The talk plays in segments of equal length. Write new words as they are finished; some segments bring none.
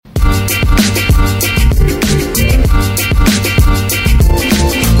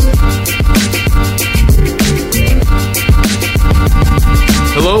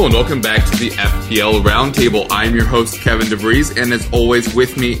welcome back to the FPL Roundtable. I'm your host, Kevin DeVries, and as always,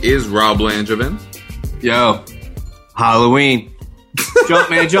 with me is Rob Langevin. Yo, Halloween.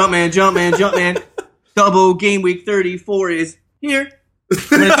 Jumpman. Double game week 34 is here.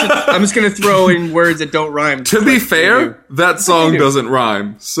 I'm just going to throw in words that don't rhyme. To be fair, that song doesn't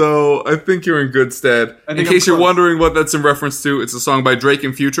rhyme, so I think you're in good stead. In case you're wondering what that's in reference to, it's a song by Drake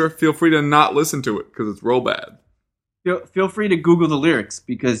and Future. Feel free to not listen to it, because it's real bad. Feel free to Google the lyrics,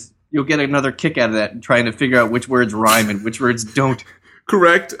 because you'll get another kick out of that and trying to figure out which words rhyme and which words don't.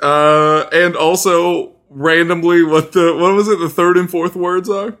 Correct. And also, randomly, what was it, the third and fourth words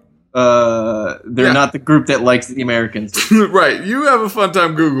are? They're not the group that likes the Americans. Right. You have a fun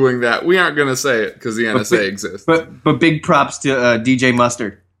time Googling that. We aren't going to say it because the NSA exists. But big props to DJ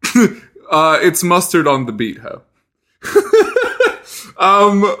Mustard. It's mustard on the beat, ho.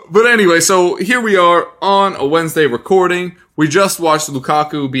 But anyway, so here we are on a Wednesday recording. We just watched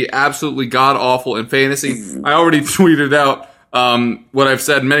Lukaku be absolutely god-awful in fantasy. I already tweeted out what I've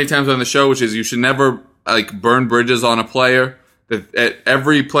said many times on the show, which is you should never burn bridges on a player. That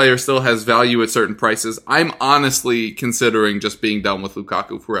every player still has value at certain prices. I'm honestly considering just being done with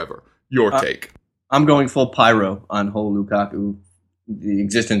Lukaku forever. Your take? I'm going full pyro on whole Lukaku, the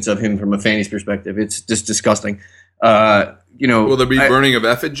existence of him from a fantasy perspective. It's just disgusting. Will there be burning of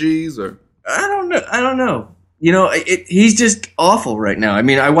effigies or? I don't know. He's just awful right now. I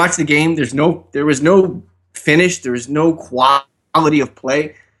mean, I watched the game. There was no finish. There was no quality of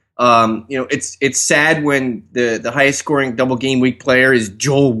play. It's sad when the highest scoring double game week player is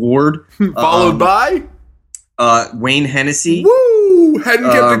Joel Ward, followed by Wayne Hennessy. Woo!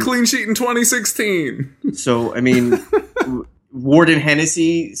 Hadn't kept the clean sheet in 2016. So I mean, Ward and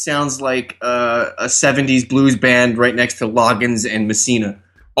Hennessy sounds like a 70s blues band right next to Loggins and Messina.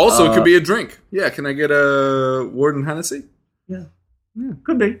 Also, it could be a drink. Yeah, can I get a Ward and Hennessy? Yeah,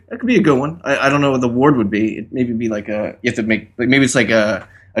 could be. That could be a good one. I don't know what the Ward would be. It maybe be like you have to make maybe it's like a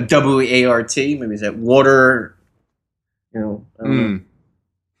WART, maybe it's that water, I don't know.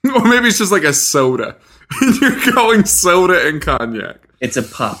 Or maybe it's just like a soda. You're going soda and cognac. It's a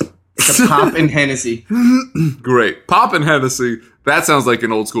pop. It's a pop and Hennessy. Great. Pop and Hennessy. That sounds like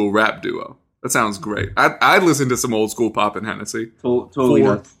an old school rap duo. That sounds great. I'd listen to some old school Pop and Hennessy. Totally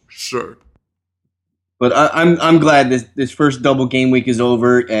for sure. But I'm glad this first double game week is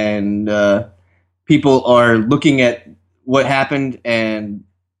over and people are looking at what happened and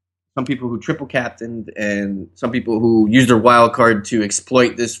some people who triple captained and some people who used their wild card to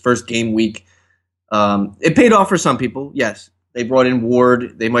exploit this first game week. It paid off for some people, yes. They brought in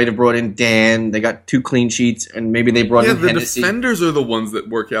Ward. They might have brought in Dan. They got 2 clean sheets, and maybe they brought in Hennessy. The defenders are the ones that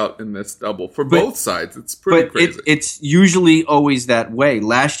work out in this double for both sides. It's pretty crazy. It's usually always that way.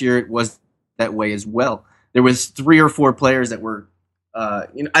 Last year it was that way as well. There was 3 or 4 players that were, I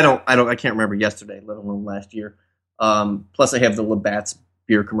can't remember yesterday, let alone last year. Plus, I have the Labatt's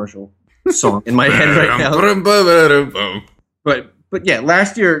beer commercial song in my head right now. But yeah,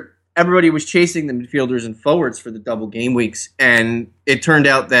 last year everybody was chasing the midfielders and forwards for the double game weeks, and it turned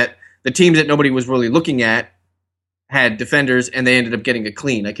out that the teams that nobody was really looking at had defenders, and they ended up getting a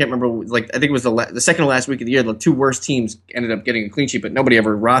clean. I can't remember, I think it was the second to last week of the year, the 2 worst teams ended up getting a clean sheet, but nobody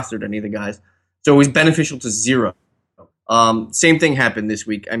ever rostered any of the guys. So it was beneficial to 0. Same thing happened this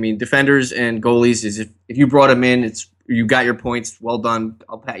week. I mean, defenders and goalies is if you brought them in, you got your points. Well done.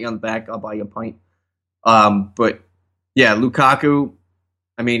 I'll pat you on the back. I'll buy you a pint. But yeah, Lukaku.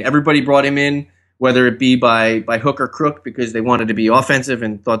 I mean, everybody brought him in, whether it be by hook or crook, because they wanted to be offensive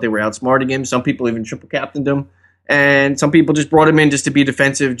and thought they were outsmarting him. Some people even triple captained him, and some people just brought him in just to be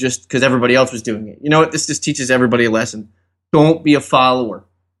defensive, just because everybody else was doing it. You know what? This just teaches everybody a lesson. Don't be a follower.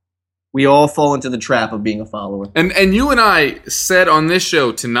 We all fall into the trap of being a follower. And you and I said on this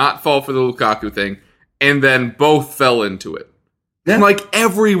show to not fall for the Lukaku thing, and then both fell into it. Yeah. Like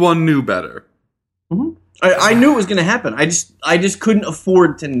everyone knew better. Mm-hmm. I knew it was going to happen. I just couldn't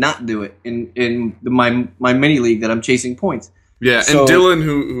afford to not do it in my mini league that I'm chasing points. Yeah, so, and Dylan,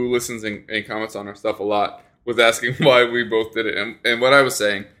 who listens and comments on our stuff a lot, was asking why we both did it. And what I was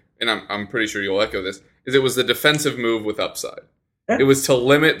saying, and I'm pretty sure you'll echo this, is it was the defensive move with upside. Yeah. It was to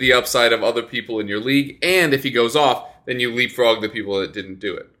limit the upside of other people in your league, and if he goes off, then you leapfrog the people that didn't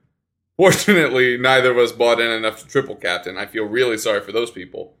do it. Fortunately, neither of us bought in enough to triple captain. I feel really sorry for those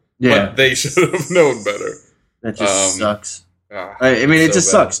people. Yeah. But they should have known better. That just sucks. I mean, it just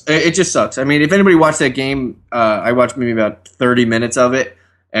sucks. It just sucks. I mean, if anybody watched that game, I watched maybe about 30 minutes of it,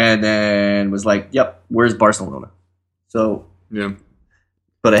 and then was like, "Yep, where's Barcelona?" So yeah.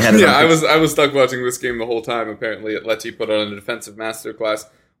 But I had I was stuck watching this game the whole time. Apparently, Atleti put on a defensive masterclass,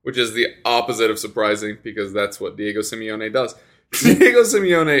 which is the opposite of surprising because that's what Diego Simeone does. Diego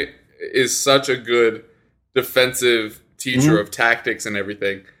Simeone is such a good defensive teacher of tactics and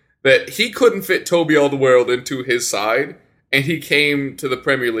everything that he couldn't fit Toby Alderweireld into his side, and he came to the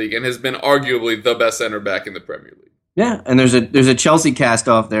Premier League and has been arguably the best center back in the Premier League. Yeah, and there's a Chelsea cast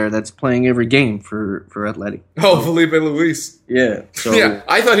off there that's playing every game for Atleti. Oh, Felipe Luis. Yeah. So, yeah,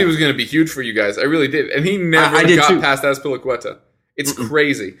 I thought he was going to be huge for you guys. I really did. And he never got past Azpilicueta. It's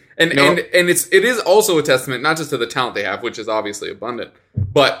crazy. And it is also a testament, not just to the talent they have, which is obviously abundant,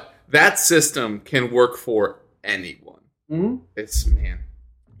 but that system can work for anyone. Mm-hmm. It's, man.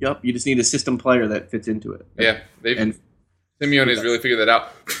 Yep, you just need a system player that fits into it. Yeah, Simeone's really figured that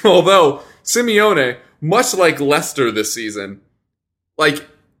out. Although, Simeone, much like Leicester this season, like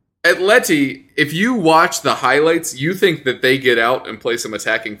Atleti, if you watch the highlights, you think that they get out and play some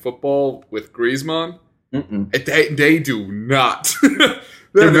attacking football with Griezmann. They do not.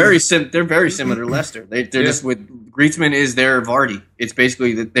 They're very similar to Leicester. They're just with Griezmann is their Vardy. It's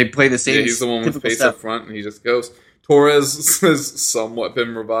basically that they play the same. Yeah, he's the one with pace up front, and he just goes. Torres has somewhat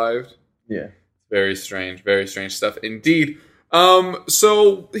been revived. Yeah, very strange stuff indeed.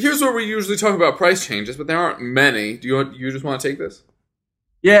 So here's where we usually talk about price changes, but there aren't many. Do you just want to take this?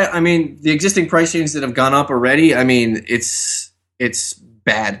 Yeah, I mean the existing price changes that have gone up already. I mean it's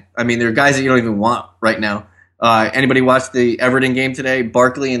bad. I mean there are guys that you don't even want right now. Anybody watch the Everton game today?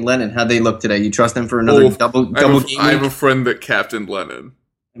 Barkley and Lennon, how'd they look today? You trust them for another double game? I have a friend that captained Lennon.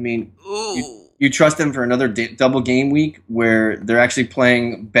 I mean, you trust them for another double game week where they're actually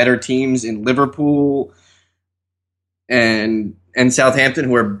playing better teams in Liverpool and Southampton,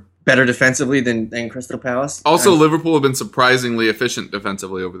 who are better defensively than Crystal Palace. Also, Liverpool have been surprisingly efficient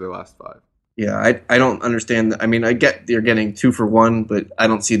defensively over their last 5. Yeah, I don't understand. I mean, I get they're getting 2 for 1, but I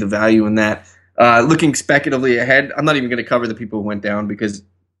don't see the value in that. Looking speculatively ahead, I'm not even going to cover the people who went down because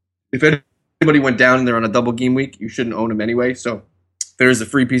if anybody went down and they're on a double game week, you shouldn't own them anyway. So there's a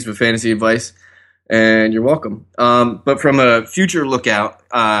free piece of fantasy advice, and you're welcome. But from a future lookout,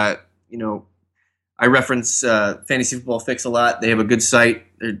 I reference Fantasy Football Fix a lot. They have a good site.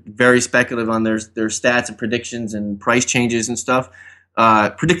 They're very speculative on their stats and predictions and price changes and stuff.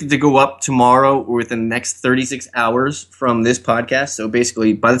 Predicted to go up tomorrow or within the next 36 hours from this podcast. So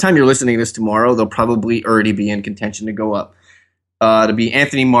basically, by the time you're listening to this tomorrow, they'll probably already be in contention to go up. To be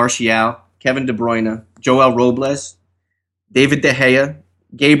Anthony Martial, Kevin De Bruyne, Joel Robles, David De Gea,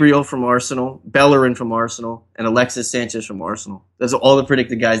 Gabriel from Arsenal, Bellerin from Arsenal, and Alexis Sanchez from Arsenal. Those are all the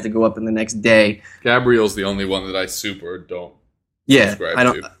predicted guys to go up in the next day. Gabriel's the only one that I super don't. Yeah,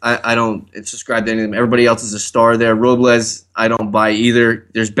 I don't subscribe to any of them. Everybody else is a star there. Robles, I don't buy either.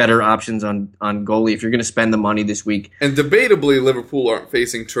 There's better options on goalie if you're going to spend the money this week. And debatably, Liverpool aren't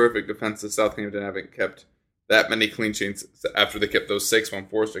facing terrific defenses. Southampton haven't kept that many clean sheets after they kept those 6 when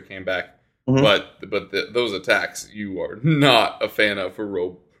Forster came back. Mm-hmm. But those attacks you are not a fan of for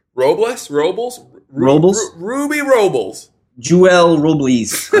Robles? Ruby Robles. Joel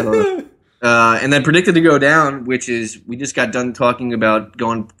Robles. I don't know. And then predicted to go down, which is we just got done talking about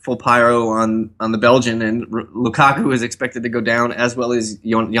going full pyro on the Belgian, and Lukaku is expected to go down as well as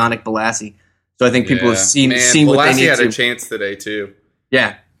Yannick Bolasie. So I think people have seen what they need to. Bolasie had a chance today too.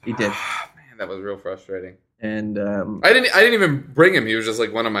 Yeah, he did. Man, that was real frustrating. And I didn't even bring him. He was just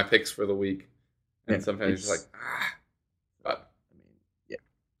like one of my picks for the week. And sometimes he's just like, But yeah.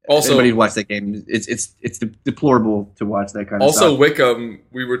 Also, anybody who watched that game, it's deplorable to watch that kind of stuff. Also, Wickham,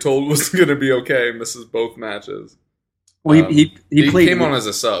 we were told was going to be okay. Misses both matches. Well, he played, came on as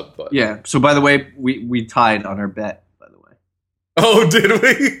a sub, but yeah. So by the way, we tied on our bet. By the way. Oh, did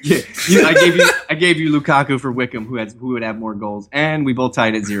we? Yeah. I gave you Lukaku for Wickham, who would have more goals, and we both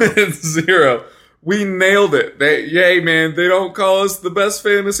tied at 0. It's 0. We nailed it. Man, they don't call us the best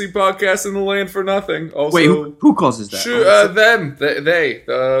fantasy podcast in the land for nothing. Also, wait, who calls us that? Sure, them,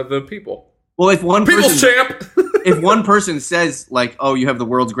 the people. Well, if one People's champ. If one person says like, "Oh, you have the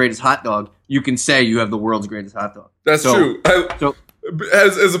world's greatest hot dog," you can say you have the world's greatest hot dog. That's true.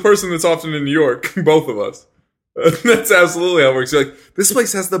 As a person that's often in New York, both of us, that's absolutely how it works. You're like, this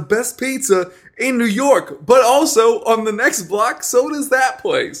place has the best pizza in New York, but also on the next block, so does that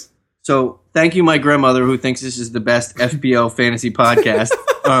place. So thank you, my grandmother, who thinks this is the best FPL fantasy podcast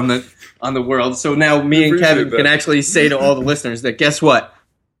on the world. So now me and Kevin can actually say to all the listeners that guess what?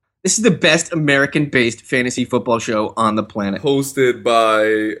 This is the best American-based fantasy football show on the planet. Hosted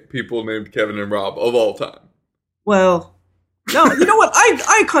by people named Kevin and Rob of all time. Well, no, you know what?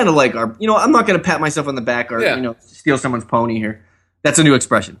 I kind of like our. I'm not going to pat myself on the back or steal someone's pony here. That's a new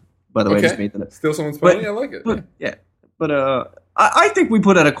expression, by the way. I just made that up. Steal someone's pony? I like it. But I think we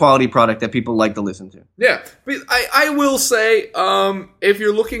put out a quality product that people like to listen to. Yeah. But I will say, if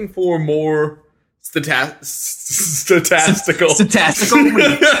you're looking for more Statistical. Statistical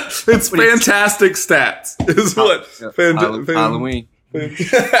week. It's fantastic stats. Is what Halloween. All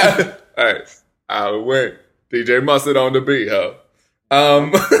right, Halloween. DJ Mustard on the beat, huh?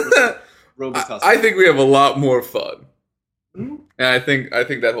 I think we have a lot more fun, and I think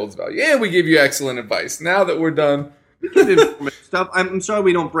that holds value. Yeah, we give you excellent advice. Now that we're done. Stuff. I'm sorry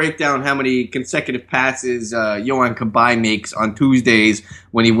we don't break down how many consecutive passes Yohan Cabai makes on Tuesdays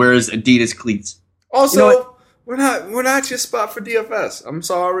when he wears Adidas cleats. Also, we're not your spot for DFS. I'm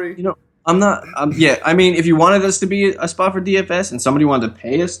sorry. I'm not. I mean, if you wanted us to be a spot for DFS and somebody wanted to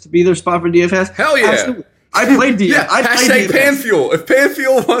pay us to be their spot for DFS, hell yeah. Absolutely. I play DFS. Yeah, hashtag Panfuel. If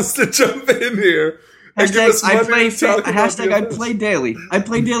Panfuel wants to jump in here and give us money, I play daily. I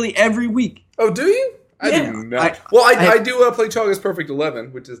play daily every week. Oh, do you? I do not. I do play Chaga's Perfect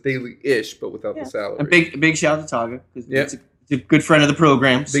 11, which is daily-ish, but without the salary. A big shout out to Chaga, because it's a good friend of the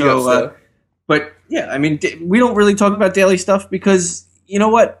program. But yeah, I mean, we don't really talk about daily stuff because, you know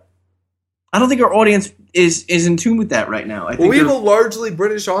what? I don't think our audience is in tune with that right now. We have a largely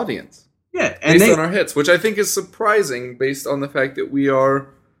British audience. Yeah, and based on our hits, which I think is surprising based on the fact that we are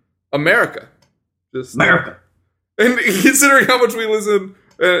America. America. And considering how much we listen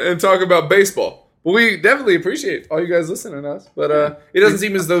and talk about baseball. Well, we definitely appreciate all you guys listening to us, but it doesn't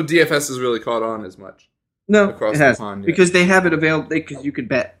seem as though DFS has really caught on as much. No, across it has, the pond yet. Because they have it available, because you could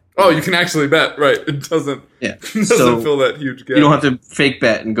bet. Oh, you can actually bet, right. It doesn't fill that huge gap. You don't have to fake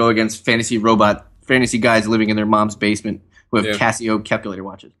bet and go against fantasy guys living in their mom's basement who have Casio calculator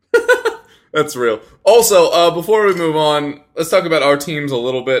watches. That's real. Also, before we move on, let's talk about our teams a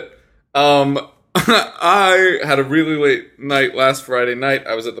little bit. I had a really late night last Friday night.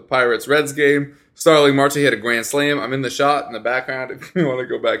 I was at the Pirates-Reds game. Starling Marte had a grand slam. I'm in the shot in the background if you want to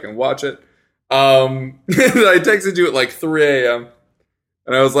go back and watch it. I texted you at like 3 a.m.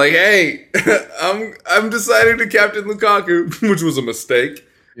 and I was like, hey, I'm deciding to captain Lukaku, which was a mistake.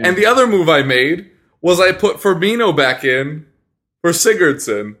 Yeah. And the other move I made was I put Firmino back in for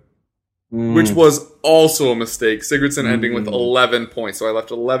Sigurdsson, which was also a mistake. Sigurdsson ending with 11 points. So I left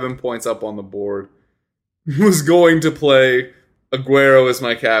 11 points up on the board. Was going to play Aguero as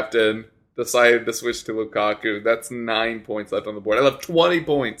my captain. Decided to switch to Lukaku. That's 9 points left on the board. I left 20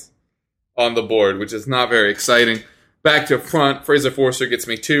 points on the board, which is not very exciting. Back to front, Fraser Forster gets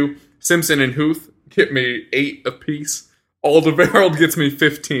me 2. Simpson and Huth get me 8 apiece. Alderweireld gets me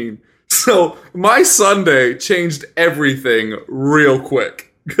 15. So my Sunday changed everything real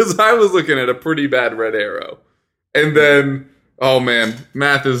quick. Because I was looking at a pretty bad red arrow. And then, oh man,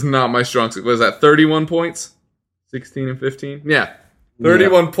 math is not my strong suit. What is that, 31 points? 16 and 15? Yeah.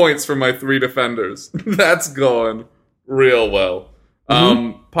 31 points for my 3 defenders. That's going real well.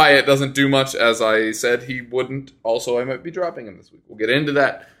 Payet doesn't do much, as I said he wouldn't. Also, I might be dropping him this week. We'll get into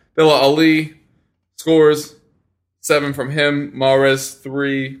that. Villa Ali scores 7 from him. Mahrez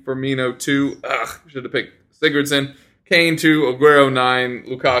 3. Firmino 2. Should have picked Sigurdsson. Kane 2. Aguero 9.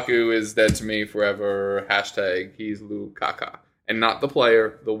 Lukaku is dead to me forever. Hashtag he's Lukaka. And not the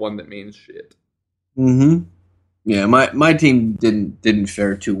player, the one that means shit. Yeah, my team didn't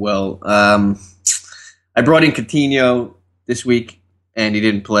fare too well. I brought in Coutinho this week, and he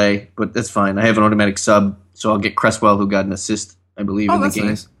didn't play, but that's fine. I have an automatic sub, so I'll get Cresswell, who got an assist, I believe, in the game.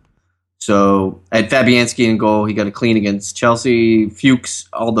 Nice. So I had Fabianski in goal. He got a clean against Chelsea. Fuchs,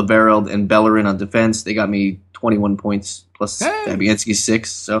 Alderweireld, and Bellerin on defense. They got me 21 points plus Fabianski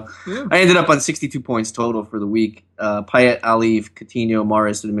 6. So I ended up on 62 points total for the week. Payet, Ali, Coutinho,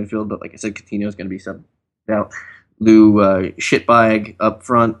 Mahrez to the midfield, but like I said, Coutinho's going to be subbed out. Lou shitbag up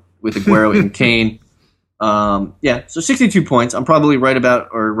front with Aguero and Kane. So 62 points. I'm probably right about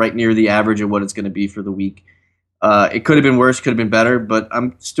or right near the average of what it's going to be for the week. It could have been worse, could have been better, but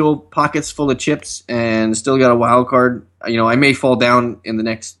I'm still pockets full of chips and still got a wild card. I may fall down in the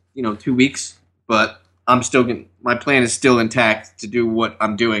next 2 weeks, but I'm still my plan is still intact to do what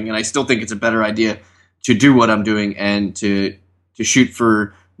I'm doing, and I still think it's a better idea to do what I'm doing and to shoot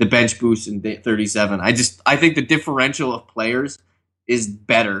for the bench boost in 37. I think the differential of players is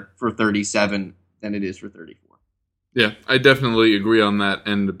better for 37 than it is for 34. Yeah, I definitely agree on that.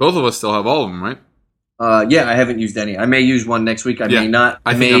 And both of us still have all of them, right? I haven't used any. I may use one next week. I may not.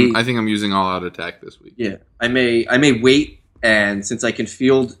 I think I'm using all out attack this week. Yeah, I may wait, and since I can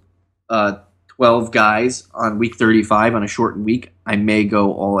field 12 guys on week 35 on a shortened week, I may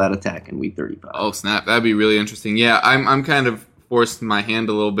go all out attack in week 35. Oh snap, that'd be really interesting. Yeah, I'm kind of forced my hand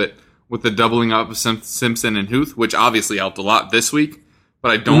a little bit with the doubling up of Simpson and Huth, which obviously helped a lot this week,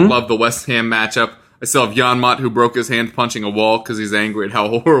 but I don't love the West Ham matchup. I still have Jan Mott, who broke his hand punching a wall because he's angry at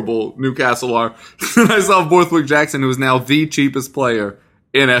how horrible Newcastle are. And I still have Borthwick Jackson, who is now the cheapest player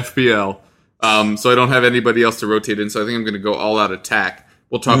in FPL. So I don't have anybody else to rotate in, so I think I'm going to go all out attack.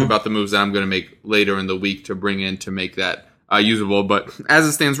 We'll talk about the moves that I'm going to make later in the week to bring in to make that usable. But as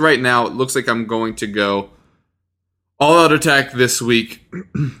it stands right now, it looks like I'm going to go all out attack this week.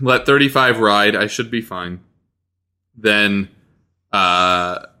 Let 35 ride. I should be fine. Then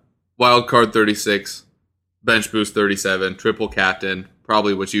wild card 36, bench boost 37, triple captain.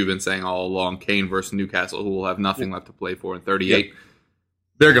 Probably what you've been saying all along. Kane versus Newcastle, who will have nothing left to play for in 38. Yep.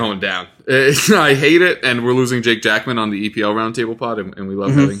 They're going down. I hate it, and we're losing Jake Jackman on the EPL Roundtable pod, and we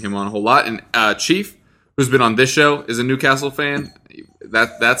love having him on a whole lot. And Chief, who's been on this show, is a Newcastle fan.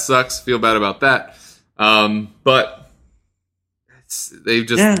 That sucks. Feel bad about that. But they've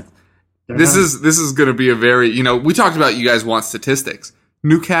just this is going to be a very we talked about you guys want statistics.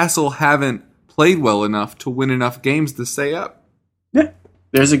 Newcastle haven't played well enough to win enough games to stay up. Yeah,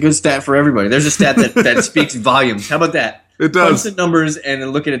 there's a good stat for everybody. There's a stat that speaks volumes. How about that? It does. Punch the numbers and then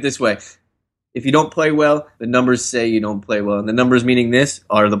look at it this way. If you don't play well, the numbers say you don't play well. And the numbers meaning this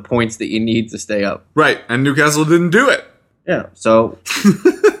are the points that you need to stay up. Right. And Newcastle didn't do it. Yeah. So.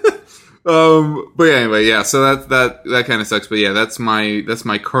 But anyway, yeah. So that kind of sucks. But yeah, that's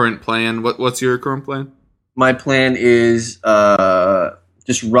my current plan. What's your current plan? My plan is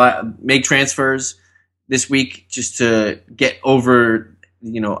just make transfers this week just to get over.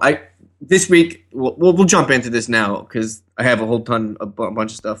 This week, we'll jump into this now because I have a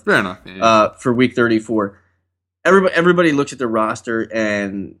bunch of stuff. Fair enough. Yeah. For week 34, everybody looks at their roster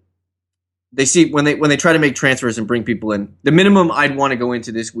and they see when they try to make transfers and bring people in. The minimum I'd want to go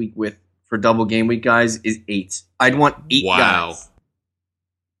into this week with for double game week guys is 8. I'd want 8 guys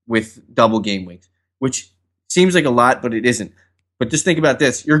with double game weeks, which seems like a lot, but it isn't. But just think about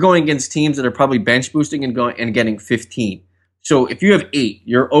this: you're going against teams that are probably bench boosting and getting 15. So if you have 8,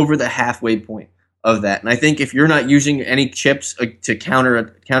 you're over the halfway point of that. And I think if you're not using any chips to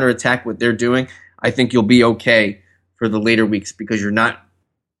counterattack what they're doing, I think you'll be okay for the later weeks because you're not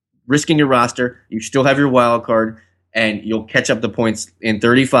risking your roster. You still have your wild card, and you'll catch up the points in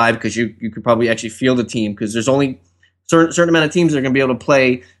 35 because you could probably actually field a team because there's only certain amount of teams that are going to be able to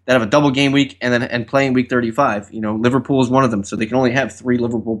play that have a double game week and playing week 35. Liverpool is one of them, so they can only have 3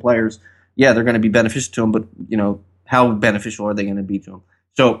 Liverpool players. Yeah, they're going to be beneficial to them, but how beneficial are they going to be to him?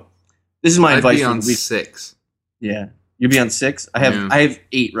 So this is my advice. I'd be on 6. Yeah, you'd be on 6. I have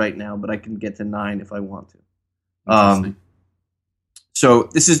 8 right now, but I can get to 9 if I want to. So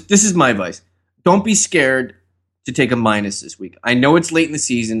this is my advice. Don't be scared to take a minus this week. I know it's late in the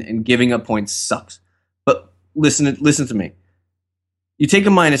season and giving up points sucks, but listen to me. You take a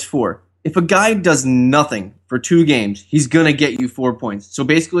 -4. If a guy does nothing for 2 games, he's going to get you 4 points. So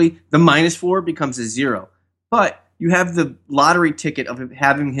basically, the -4 becomes a 0. But you have the lottery ticket of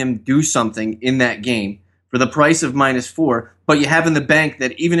having him do something in that game for the price of -4, but you have in the bank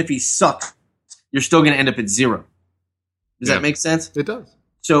that even if he sucks, you're still going to end up at 0. Does that make sense? It does.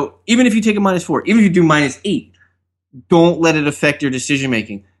 So even if you take a -4, even if you do -8, don't let it affect your decision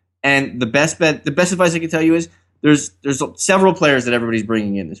making. And the best advice I can tell you is there's several players that everybody's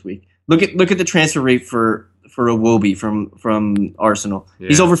bringing in this week. Look at the transfer rate for Iwobi from Arsenal. Yeah.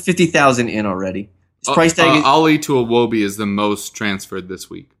 He's over 50,000 in already. His price tag is Ollie to Iwobi is the most transferred this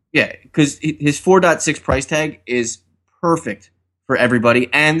week. Yeah, because his 4.6 price tag is perfect for everybody,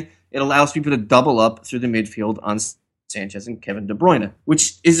 and it allows people to double up through the midfield on Sanchez and Kevin De Bruyne,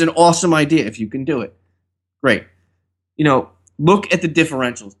 which is an awesome idea if you can do it. Great. Look at the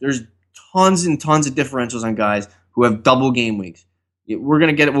differentials. There's tons and tons of differentials on guys who have double game weeks. We'll get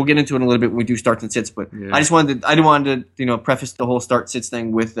into it in a little bit when we do starts and sits, but yeah. I wanted to preface the whole start sits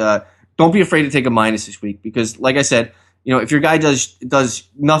thing with don't be afraid to take a minus this week because, like I said, if your guy does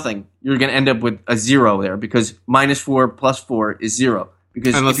nothing, you're going to end up with a 0 there because -4 plus 4 is 0.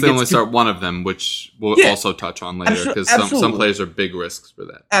 Because unless they only start one of them, which we'll also touch on later, because some players are big risks for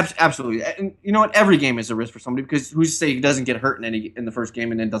that. Absolutely, and you know what? Every game is a risk for somebody because who's to say he doesn't get hurt in the first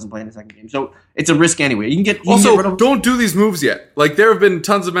game and then doesn't play in the second game? So it's a risk anyway. Don't do these moves yet. Like there have been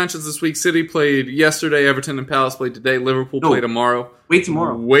tons of mentions this week. City played yesterday. Everton and Palace played today. Liverpool play tomorrow. Wait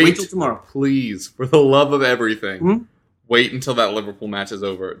tomorrow. Wait till tomorrow, please, for the love of everything. Mm-hmm. Wait until that Liverpool match is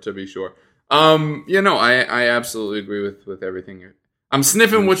over to be sure. I absolutely agree with everything here. I'm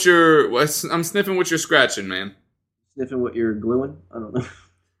sniffing what you're scratching, man. Sniffing what you're gluing? I don't know.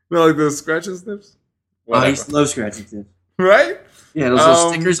 Like the scratching sniffs? I used to love scratching sniffs. Right? Yeah, those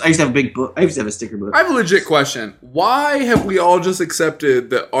little stickers. I used to have a big book. I used to have a sticker book. I have a legit question. Why have we all just accepted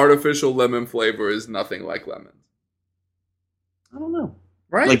that artificial lemon flavor is nothing like lemons? I don't know.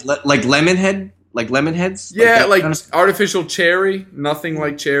 Right? Like lemon head? Like lemon heads? Yeah, like artificial cherry, nothing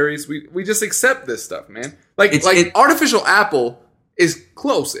like cherries. We just accept this stuff, man. Like artificial apple is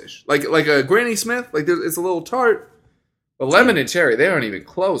close-ish. Like a Granny Smith, like it's a little tart. But lemon and cherry, they aren't even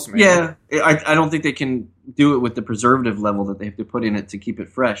close, man. Yeah, I don't think they can do it with the preservative level that they have to put in it to keep it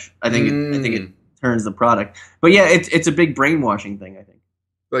fresh. I think it turns the product. But yeah, it's a big brainwashing thing, I think.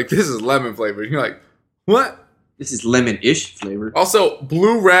 Like, this is lemon flavored. You're like, what? This is lemon-ish flavored. Also,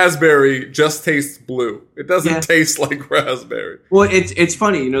 blue raspberry just tastes blue. It doesn't taste like raspberry. Well, it's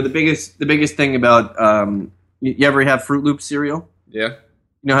funny. The biggest thing about you ever have Fruit Loops cereal? Yeah. You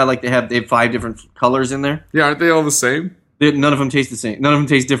know how like they have 5 different colors in there? Yeah, aren't they all the same? None of them taste the same. None of them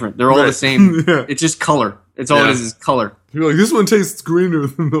taste different. They're all the same. Yeah. It's just color. It's all it is color. You're like, this one tastes greener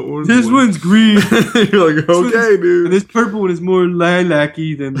than the orange This one's green. You're like, okay, dude. And this purple one is more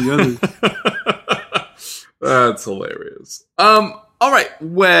lilac-y than the others. That's hilarious. All right.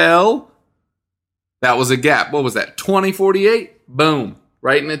 Well, that was a gap. What was that? 2048? Boom.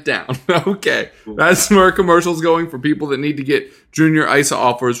 Writing it down. Okay. That's where our commercial's going for people that need to get Junior ISA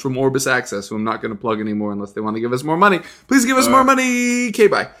offers from Orbis Access, who I'm not going to plug anymore unless they want to give us more money. Please give us more money. Okay,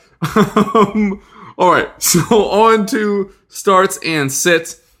 bye. All right. So on to starts and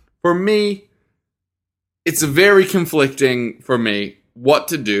sits. For me, it's very conflicting for me what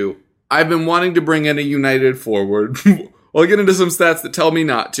to do. I've been wanting to bring in a United forward. I'll get into some stats that tell me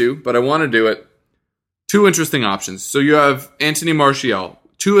not to, but I want to do it. 2 interesting options. So you have Anthony Martial,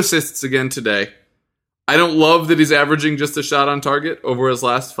 2 assists again today. I don't love that he's averaging just a shot on target over his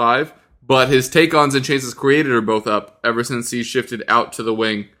last 5, but his take-ons and chances created are both up ever since he shifted out to the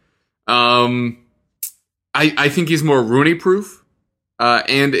wing. I think he's more Rooney-proof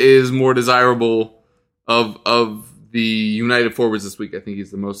and is more desirable of the United forwards this week. I think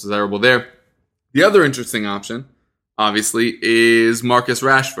he's the most desirable there. The other interesting option, obviously, is Marcus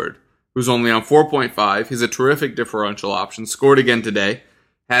Rashford, who's only on 4.5. He's a terrific differential option. Scored again today.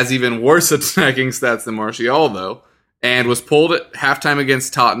 Has even worse attacking stats than Martial, though. And was pulled at halftime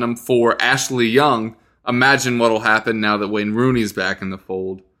against Tottenham for Ashley Young. Imagine what'll happen now that Wayne Rooney's back in the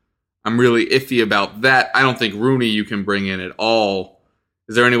fold. I'm really iffy about that. I don't think Rooney you can bring in at all.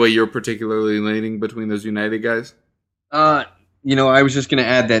 Is there any way you're particularly leaning between those United guys? I was just going to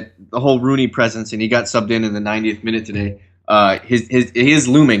add that the whole Rooney presence, and he got subbed in the 90th minute today, he is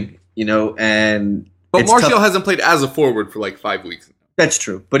looming. But Martial hasn't played as a forward for like 5 weeks now. That's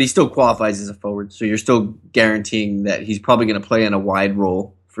true, but he still qualifies as a forward, so you're still guaranteeing that he's probably going to play in a wide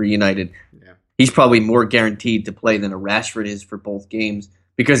role for United. Yeah. He's probably more guaranteed to play than a Rashford is for both games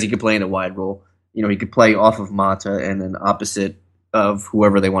because he could play in a wide role. He could play off of Mata and then opposite of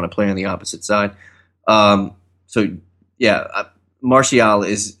whoever they want to play on the opposite side. Martial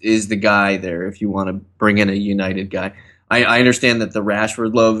is the guy there if you want to bring in a United guy. I understand that the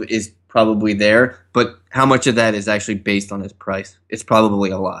Rashford love is probably there, but how much of that is actually based on his price? It's probably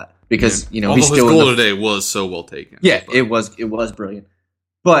a lot because although he's still his goal today was so well taken. Yeah, it was brilliant.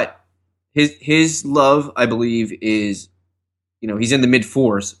 But his love, I believe, is he's in the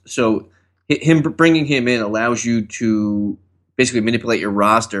mid-4s, so him bringing him in allows you to basically manipulate your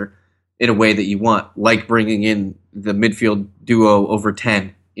roster in a way that you want, like bringing in the midfield duo over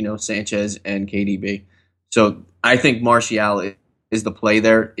 10, Sanchez and KDB. So I think Martial is the play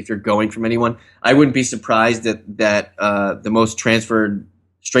there if you're going from anyone. I wouldn't be surprised that the most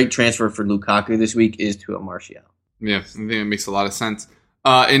straight transfer for Lukaku this week is to a Martial. Yeah, I think it makes a lot of sense.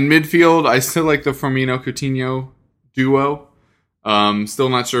 In midfield, I still like the Firmino-Coutinho duo. Still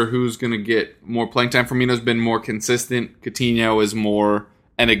not sure who's going to get more playing time. Firmino's been more consistent. Coutinho is more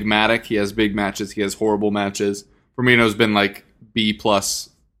enigmatic. He has big matches. He has horrible matches. Firmino's been like B+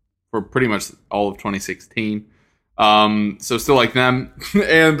 for pretty much all of 2016. So still like them.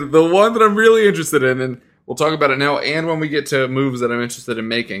 And the one that I'm really interested in, and we'll talk about it now and when we get to moves that I'm interested in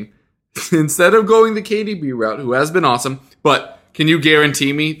making, instead of going the KDB route, who has been awesome, but can you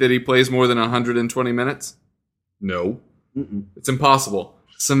guarantee me that he plays more than 120 minutes? No. Mm-mm. It's impossible.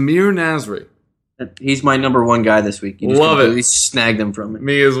 Samir Nasri. He's my number 1 guy this week. You Love it. He snagged him from me.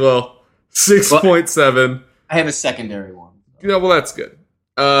 Me as well. 6.7. I have a secondary one. Yeah, well, that's good.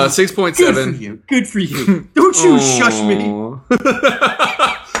 6.7. Good for you. Don't you shush me.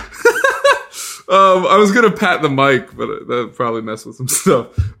 I was going to pat the mic, but that probably messed with some stuff.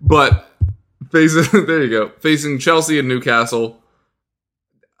 But there you go. Facing Chelsea and Newcastle.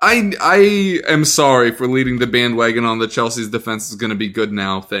 I am sorry for leading the bandwagon on the Chelsea's defense is going to be good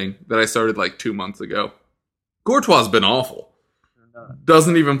now thing that I started like 2 months ago. Courtois' been awful.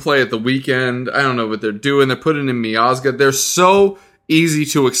 Doesn't even play at the weekend. I don't know what they're doing. They're putting in Miazga. They're so easy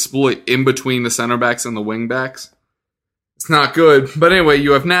to exploit in between the center backs and the wing backs. It's not good. But anyway,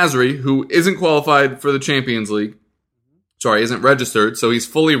 you have Nasri, who isn't qualified for the Champions League. Sorry, isn't registered, so he's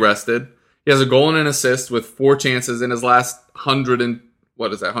fully rested. He has a goal and an assist with 4 chances in his last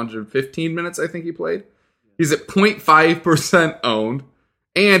 115 minutes, I think he played. He's at 0.5% owned.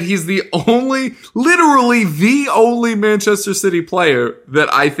 And he's literally the only Manchester City player that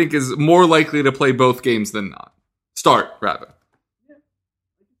I think is more likely to play both games than not. Start, rather. Yeah,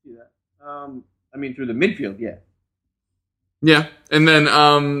 I can see that. Through the midfield, yeah. Yeah, and then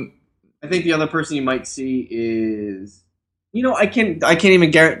I think the other person you might see is, I can't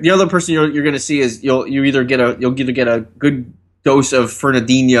even guarantee. The other person you're going to see is you'll either get a good dose of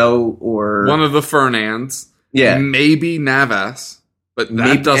Fernandinho or one of the Fernands. Yeah, maybe Navas. But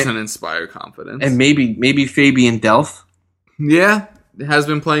that doesn't inspire confidence. And maybe Fabian Delph. Yeah, has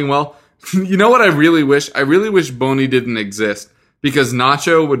been playing well. You know what I really wish? I really wish Boney didn't exist, because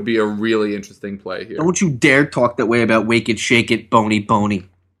Nacho would be a really interesting play here. Don't you dare talk that way about Wake It, Shake It, Boney.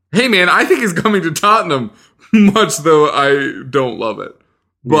 Hey man, I think he's coming to Tottenham, much though I don't love it.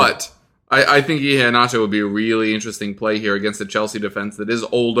 But I think Nacho would be a really interesting play here against the Chelsea defense that is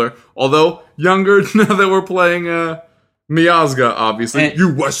older, although younger now that we're playing Miazga, obviously.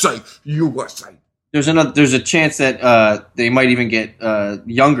 USA. There's a chance that they might even get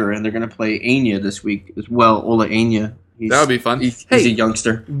younger, and they're going to play Anya this week as well. Ola Anya. That would be fun. He's a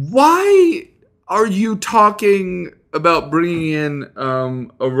youngster. Why are you talking about bringing in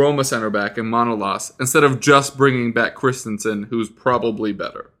a Roma center back in Manolas instead of just bringing back Christensen, who's probably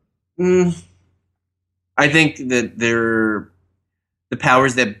better? I think that they're the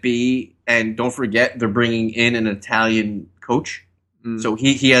powers that be, and don't forget they're bringing in an Italian coach, so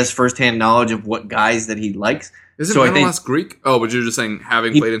he has firsthand knowledge of what guys that he likes. Isn't Manolas Greek? Oh, but you're just saying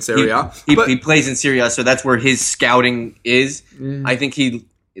having played in Serie A? He plays in Serie A, so that's where his scouting is. Yeah. I think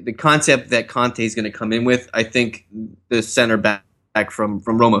the concept that Conte is going to come in with, I think the center back from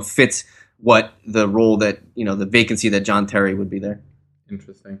Roma fits what the role that, the vacancy that John Terry would be there.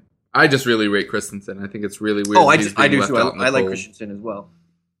 Interesting. I just really rate Christensen. I think it's really weird. Oh, I do too. I like Christensen as well.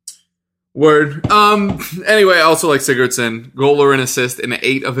 Word. Anyway, I also like Sigurdsson. Goal or an assist in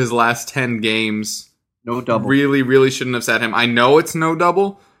 8 of his last 10 games. No double. Really, really shouldn't have sat him. I know it's no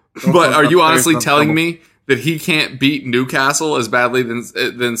double, but are you honestly telling me that he can't beat Newcastle as badly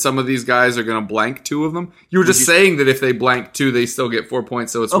than some of these guys are going to blank 2 of them? You were just saying that if they blank 2, they still get 4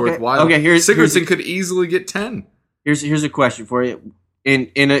 points, so it's worthwhile. Okay, Sigurdsson could easily get 10. Here's a question for you.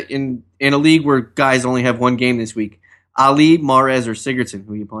 In a league where guys only have 1 game this week, Ali, Mahrez, or Sigurdsson,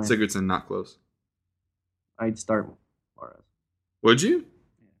 who are you playing? Sigurdsson, not close. I'd start Mahrez. Would you?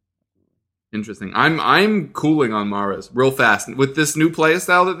 Interesting. I'm cooling on Mahrez real fast with this new play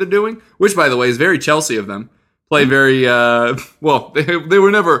style that they're doing, which by the way is very Chelsea of them. Play very well. They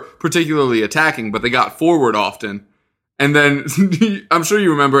were never particularly attacking, but they got forward often. And then I'm sure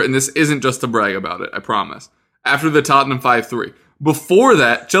you remember, and this isn't just to brag about it, I promise. After the Tottenham 5-3, before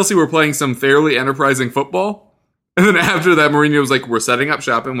that, Chelsea were playing some fairly enterprising football, and then after that, Mourinho was like, "We're setting up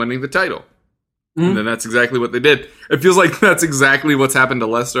shop and winning the title." And then that's exactly what they did. It feels like that's exactly what's happened to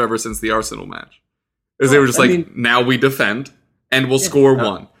Leicester ever since the Arsenal match. They were just now we defend and we'll score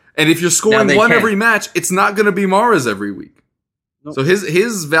 1. And if you're scoring 1 every match, it's not going to be Mahrez every week. Nope. So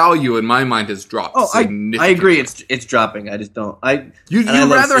his value in my mind has dropped significantly. I agree. It's dropping. I just don't. You'd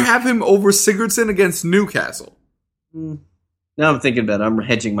rather have him over Sigurdsson against Newcastle. Now I'm thinking about it. I'm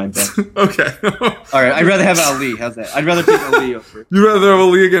hedging my bet. Okay. All right. I'd rather have Ali. How's that? I'd rather take Ali over. You'd rather have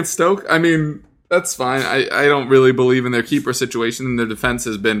Ali against Stoke? I mean, that's fine. I don't really believe in their keeper situation, and their defense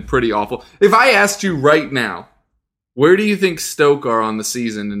has been pretty awful. If I asked you right now, where do you think Stoke are on the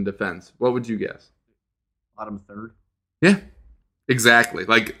season in defense? What would you guess? Bottom third. Yeah, exactly.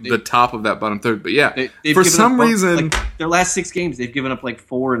 The top of that bottom third. But yeah, for some reason, their last 6 games, they've given up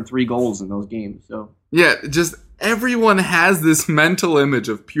 4 and 3 goals in those games. So yeah, just everyone has this mental image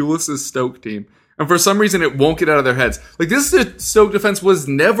of Pulis's Stoke team. And for some reason, it won't get out of their heads. This Stoke defense was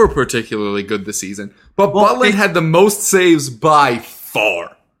never particularly good this season. But Butland had the most saves by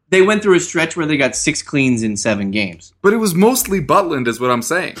far. They went through a stretch where they got 6 cleans in 7 games. But it was mostly Butland is what I'm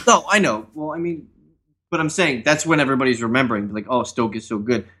saying. No, I know. Well, but I'm saying that's when everybody's remembering. Stoke is so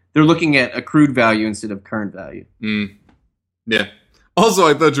good. They're looking at accrued value instead of current value. Yeah. Also,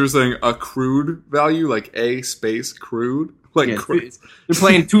 I thought you were saying accrued value, like A space crude. They're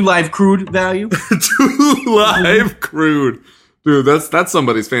playing 2 live crude value. 2 live crude, dude. That's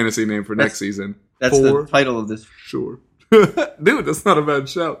somebody's fantasy name for next season. That's the title of this. Sure, dude. That's not a bad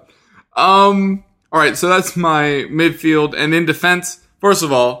shout. All right, so that's my midfield, and in defense. First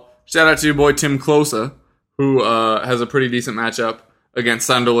of all, shout out to your boy Tim Klose, who has a pretty decent matchup against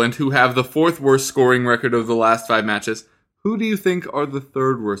Sunderland, who have the 4th worst scoring record of the last 5 matches. Who do you think are the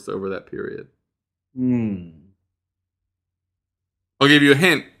 3rd worst over that period? I'll give you a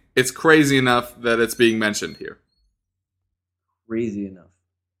hint. it's crazy enough that it's being mentioned here. Crazy enough.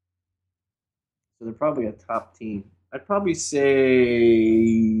 So they're probably a top team. I'd probably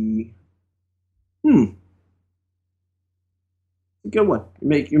say, a good one.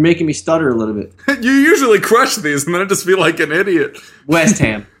 You're making me stutter a little bit. You usually crush these, and then I just feel like an idiot. West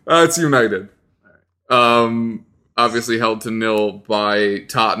Ham. It's United. Obviously held to 0 by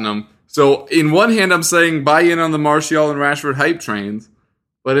Tottenham. So in one hand, I'm saying buy in on the Martial and Rashford hype trains,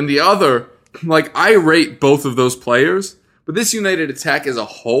 but in the other, like, I rate both of those players, but this United attack as a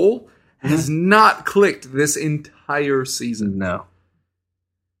whole has not clicked this entire season. No.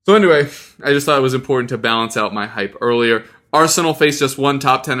 So anyway, I just thought it was important to balance out my hype earlier. Arsenal faced just one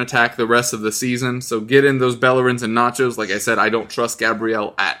top 10 attack the rest of the season, so get in those Bellerins and Nachos. Like I said, I don't trust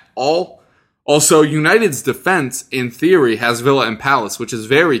Gabriel at all. Also, United's defense, in theory, has Villa and Palace, which is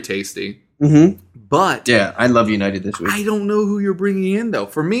very tasty. Mm-hmm. But yeah, I love United this week. I don't know who you're bringing in, though.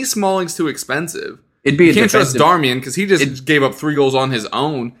 For me, Smalling's too expensive. You can't trust Darmian because he just gave up 3 goals on his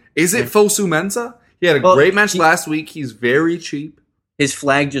own. Is it Fosu Mensah? He had a great match last week. He's very cheap. His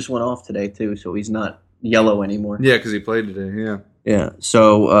flag just went off today, too, so he's not yellow anymore. Yeah, because he played today, yeah. Yeah,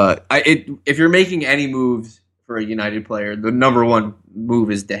 so if you're making any moves for a United player, the number one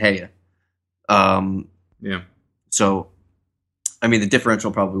move is De Gea. Yeah. So, I mean, the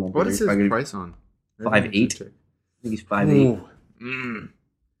differential probably won't be What is his price on? 5'8". I think he's 5'8".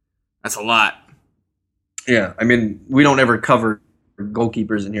 That's a lot. Yeah, I mean, we don't ever cover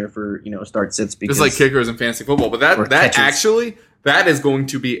goalkeepers in here for, start sits because just like kickers in fantasy football, but that actually that is going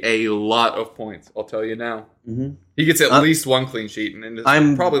to be a lot of points. I'll tell you now. Mm-hmm. He gets at least 1 clean sheet, and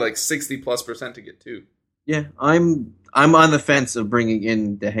it's probably like 60+% to get 2. Yeah, I'm on the fence of bringing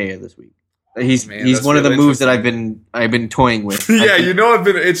in De Gea this week. He's one of the really moves that I've been toying with. Yeah, I've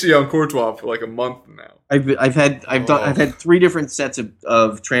been itchy on Courtois for like a month now. I've had 3 different sets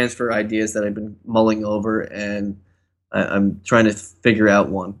of transfer ideas that I've been mulling over, and I'm trying to figure out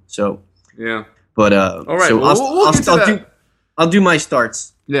one. So yeah, but all right, so I'll do my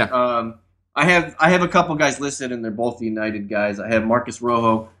starts. Yeah, I have a couple guys listed, and they're both United guys. I have Marcus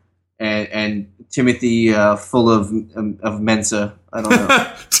Rojo and Timothy full of Mensah. I don't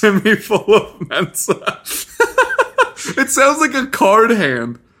know. Timmy full of Mensah. It sounds like a card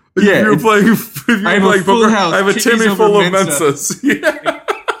hand. Yeah, if you're playing poker, I have a Timmy full of Mensahs. Yeah.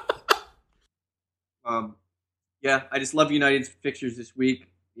 Yeah, I just love United's fixtures this week.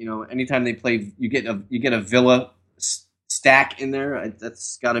 Anytime they play, you get a Villa stack in there.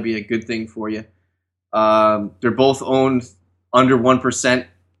 That's got to be a good thing for you. They're both owned under 1%,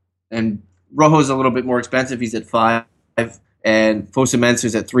 and Rojo's a little bit more expensive. He's at 5, and Fosu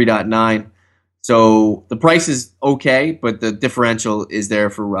Mensah's at 3.9. So the price is okay, but the differential is there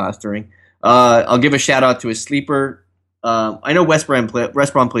for rostering. I'll give a shout out to a sleeper. I know West Brom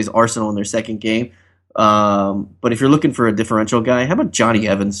plays Arsenal in their second game, but if you're looking for a differential guy, how about Johnny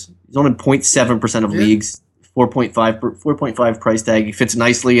Evans? He's only 0.7% of leagues, 4.5 price tag. He fits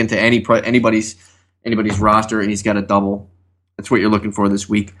nicely into anybody's roster, and he's got a double. That's what you're looking for this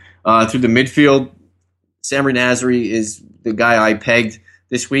week. Through the midfield, Samri Nasri is the guy I pegged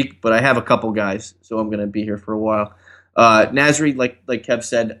this week, but I have a couple guys, so I'm going to be here for a while. Nasri, like Kev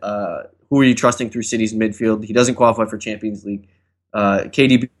said, who are you trusting through City's midfield? He doesn't qualify for Champions League.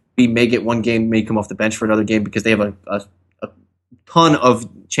 KDB may get one game, may come off the bench for another game because they have a ton of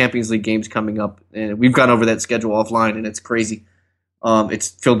Champions League games coming up, and we've gone over that schedule offline, and it's crazy. It's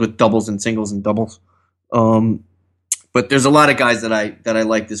filled with doubles and singles and doubles. But there's a lot of guys that I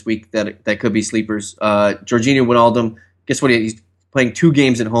like this week that could be sleepers. Jorginho Wijnaldum, guess what? He's playing 2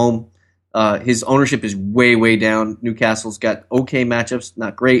 games at home. His ownership is way, way down. Newcastle's got okay matchups,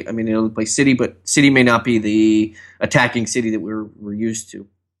 not great. I mean, they'll play City, but City may not be the attacking City that we're used to.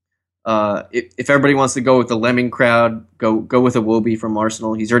 If everybody wants to go with the Lemming crowd, go with Iwobi from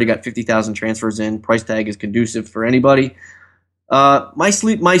Arsenal. He's already got 50,000 transfers in. Price tag is conducive for anybody.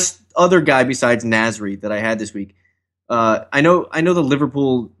 My other guy besides Nasri that I had this week. I know the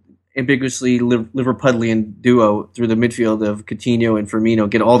Liverpool ambiguously Liverpudlian duo through the midfield of Coutinho and Firmino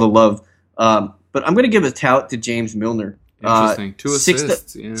get all the love. But I'm going to give a tout to James Milner. Interesting. 2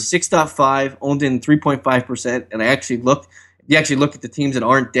 assists. 6.5, owned in 3.5%. And you actually look at the teams that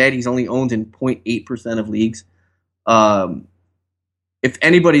aren't dead, he's only owned in 0.8% of leagues. If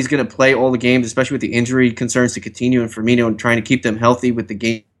anybody's going to play all the games, especially with the injury concerns to Coutinho and Firmino and trying to keep them healthy with the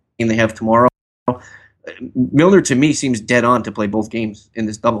game they have tomorrow, Milner to me seems dead on to play both games in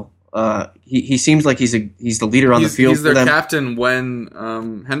this double. He seems like he's the leader on the field. He's their captain when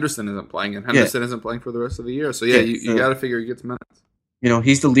Henderson isn't playing, and Henderson isn't playing for the rest of the year. So you got to figure he gets minutes.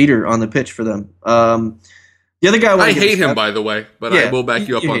 He's the leader on the pitch for them. The other guy I hate him, by the way, but I will back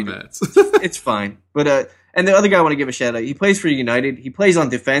you up on that. It's fine. But and the other guy I want to give a shout out. He plays for United. He plays on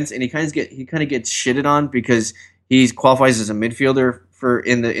defense, and he kind of gets shitted on because he qualifies as a midfielder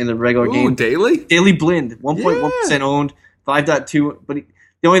in the regular game. Daily Blind, 1.1% owned, 5.2. But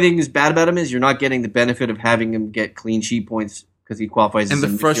the only thing that's bad about him is you're not getting the benefit of having him get clean sheet points because he qualifies as a midfielder.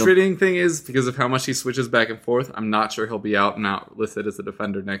 And the frustrating thing is, because of how much he switches back and forth, I'm not sure he'll be out and not listed as a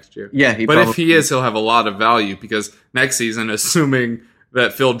defender next year. Yeah, but if he is, he'll have a lot of value because next season, assuming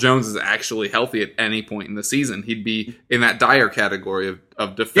that Phil Jones is actually healthy at any point in the season, he'd be in that dire category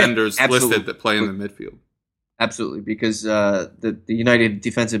of defenders listed that play in the midfield. Absolutely, because the United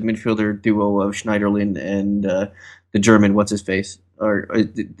defensive midfielder duo of Schneiderlin and the German, what's-his-face,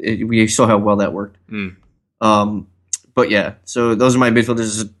 we saw how well that worked. But yeah, so those are my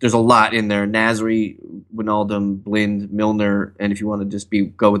midfielders. There's a lot in there. Nasri, Wijnaldum, Blind, Milner, and if you want to just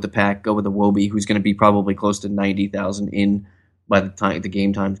go with the pack, go with the Wobie, who's going to be probably close to 90,000 in by the time the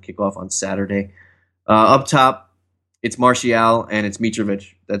game times kick off on Saturday. Up top, it's Martial and it's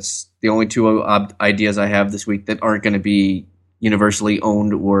Mitrovic. That's the only two ideas I have this week that aren't going to be universally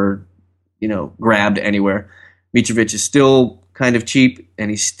owned or grabbed anywhere. Mitrovic is still kind of cheap, and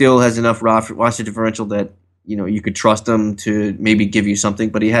he still has enough roster differential that you could trust him to maybe give you something,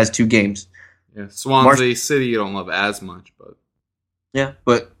 but he has 2 games. Yeah, Swansea City you don't love as much, but yeah,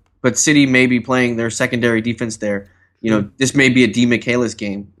 but City may be playing their secondary defense there. This may be a Di Michaelis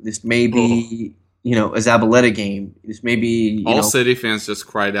game. This may be a Zabaleta game. This may be all City fans just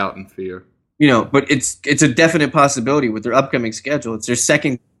cried out in fear. But it's a definite possibility with their upcoming schedule. It's their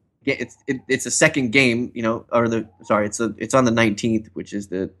second. It's a second game. It's on the 19th, which is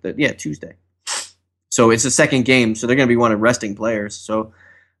the Tuesday. So it's a second game, so they're going to be one of resting players. So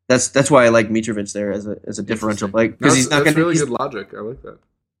that's why I like Mitrovic there as a differential, because he's not going to. That's really good logic. I like that.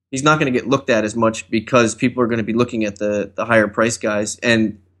 He's not going to get looked at as much because people are going to be looking at the higher price guys.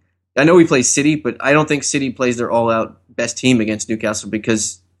 And I know he plays City, but I don't think City plays their all-out best team against Newcastle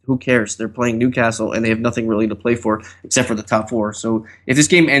because who cares? They're playing Newcastle and they have nothing really to play for except for the top 4. So if this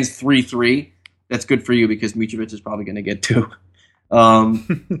game ends 3-3, that's good for you because Mitrovic is probably going to get 2.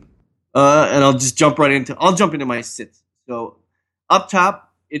 And I'll just jump into my sits. So up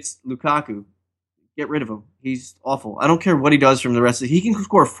top, it's Lukaku. Get rid of him. He's awful. I don't care what he does from the rest of he can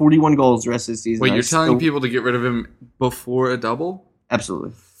score 41 goals the rest of the season. Wait, you're telling people to get rid of him before a double?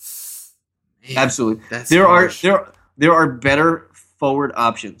 Absolutely. Man, Absolutely. There are better forward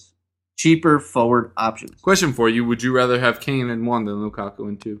options. Cheaper forward options. Question for you, would you rather have Kane in 1 than Lukaku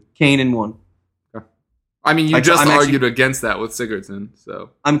in 2? Kane in 1. Okay. I mean, you argued against that with Sigurdsson, so.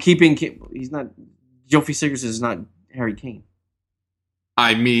 I'm keeping he's not Jofi Sigurdsson is not Harry Kane.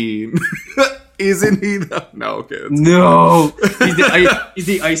 I mean, isn't he though? No, okay. No. He's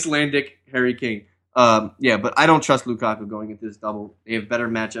the Icelandic Harry Kane. But I don't trust Lukaku going into this double. They have better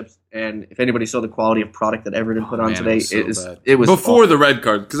matchups, and if anybody saw the quality of product that Everton put on today, it was before the red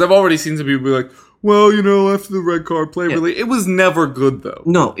card. Because I've already seen some people be like, "Well, after the red card, play really." It was never good though.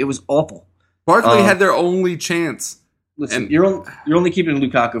 No, it was awful. Barkley had their only chance. Listen, you're only keeping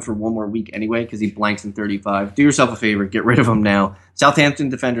Lukaku for one more week anyway because he blanks in 35. Do yourself a favor, get rid of him now. Southampton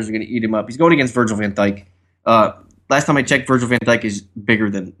defenders are going to eat him up. He's going against Virgil van Dijk. Last time I checked, Virgil van Dijk is bigger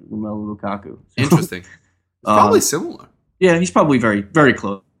than Romelu Lukaku. Interesting. It's probably similar. Yeah, he's probably very, very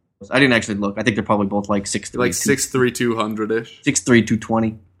close. I didn't actually look. I think they're probably both like 6'3". Like 6'3", 200-ish? 6'3",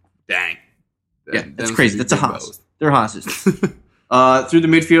 220. Dang. Yeah, that's crazy. That's a Haas. They're Haas's. Through the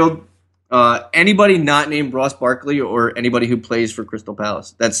midfield, anybody not named Ross Barkley or anybody who plays for Crystal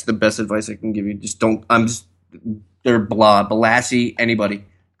Palace. That's the best advice I can give you. They're blah. Balassi, anybody.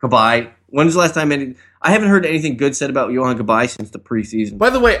 Cabaye. When's the last time I haven't heard anything good said about Johan Cabaye since the preseason. By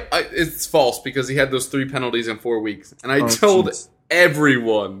the way, it's false because he had those 3 penalties in 4 weeks. And I told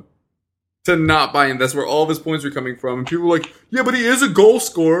everyone to not buy in. That's where all of his points were coming from. And people were like, yeah, but he is a goal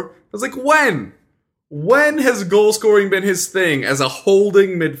scorer. I was like, when? When has goal scoring been his thing as a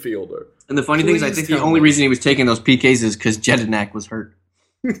holding midfielder? And the funny thing is, I think the only reason he was taking those PKs is because Jedinak was hurt.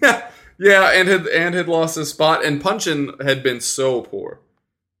 Yeah, and had lost his spot. And Punchin had been so poor.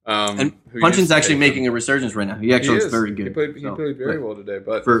 And Punchin's actually making a resurgence right now. He actually is very good. He played very well today.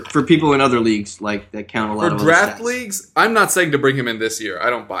 But for people in other leagues that count a lot for draft leagues, I'm not saying to bring him in this year. I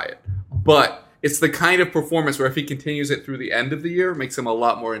don't buy it. But it's the kind of performance where if he continues it through the end of the year, makes him a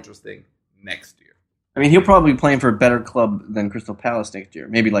lot more interesting next year. I mean, he'll probably be playing for a better club than Crystal Palace next year.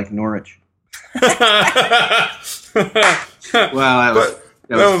 Maybe like Norwich. Wow,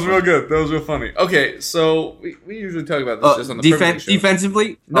 that was real good. That was real funny. Okay, so we usually talk about this just on the Premier League show.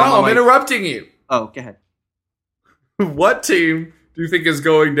 Defensively? No, I'm interrupting you. Oh, go ahead. What team do you think is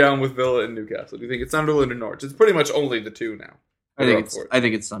going down with Villa and Newcastle? Do you think it's Sunderland or Norwich? It's pretty much only the two now. I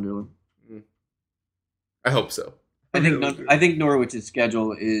think it's Sunderland. I hope so. I think Norwich's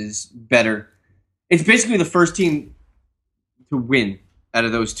schedule is better. It's basically the first team to win out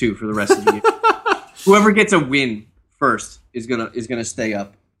of those two for the rest of the year. Whoever gets a win first is gonna stay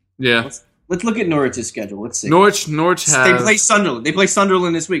up. Yeah. Let's look at Norwich's schedule. Let's see. Norwich has... They play Sunderland. They play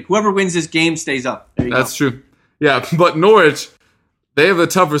Sunderland this week. Whoever wins this game stays up. That's true. Yeah, but Norwich, they have a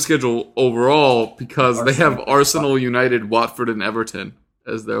tougher schedule overall because they have Arsenal, United, Watford, and Everton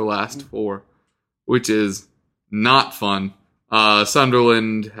as their last four, which is not fun.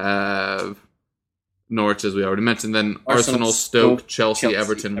 Sunderland have Norwich, as we already mentioned, then Arsenal, Stoke, Chelsea,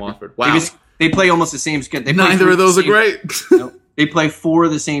 Everton, Watford. Wow. They play almost the same schedule. Neither of those are great. No, they play four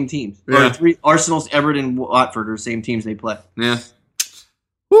of the same teams. Yeah. Three Arsenal's, Everton, Watford are the same teams they play. Yeah.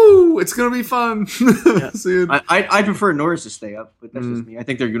 Woo! It's gonna be fun. Yeah. I prefer Norwich to stay up, but that's just me. I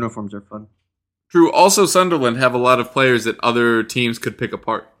think their uniforms are fun. True. Also, Sunderland have a lot of players that other teams could pick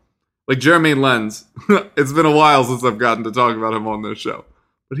apart. Like Jermaine Lenz. It's been a while since I've gotten to talk about him on this show.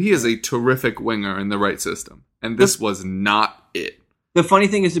 But he is a terrific winger in the right system. And this was not it. The funny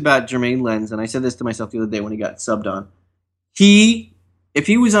thing is about Jermaine Lenz, and I said this to myself the other day when he got subbed on. If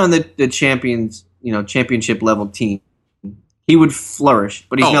he was on the championship level team, he would flourish.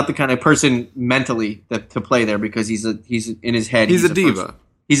 But he's not the kind of person mentally to play there because he's in his head. He's a diva.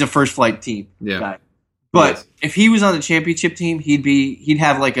 He's a first flight team guy. But if he was on the championship team, he'd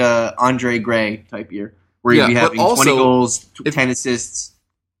have like a Andre Gray type year where he'd be having 20 goals, 10 assists.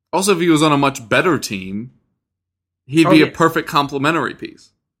 Also, if he was on a much better team, he'd be a perfect complementary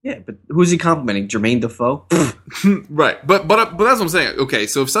piece. Yeah, but who's he complimenting? Jermaine Defoe? Right, but that's what I'm saying. Okay,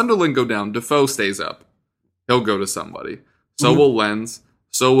 so if Sunderland go down, Defoe stays up. He'll go to somebody. So will Lenz.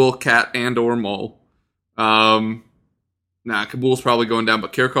 So will Cat and or Mole. Kabul's probably going down,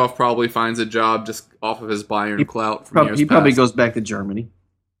 but Kirchhoff probably finds a job just off of his Bayern clout from years past. He probably goes back to Germany.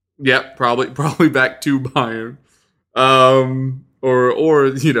 Yep, probably back to Bayern.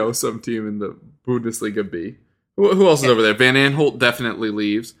 Or some team in the Bundesliga B. Who else is over there? Van Aanholt definitely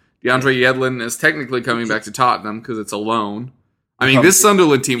leaves. DeAndre Yedlin is technically coming back to Tottenham because it's a loan. I mean, this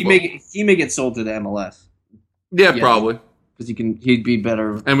Sunderland team... He may get sold to the MLS. Yeah, probably. Because he'd be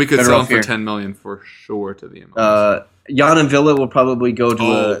better. And we could sell him for $10 million for sure to the MLS. Jan and Villa will probably go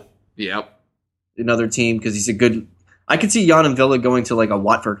to another team because he's a good... I could see Jan and Villa going to like a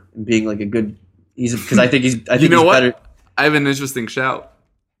Watford and being like a good... Because I think he's better. I have an interesting shout.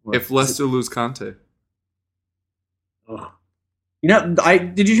 What? If Leicester lose Conte. Ugh.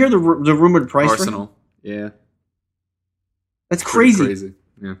 Did you hear the rumored price? Arsenal. Yeah. That's crazy. Crazy.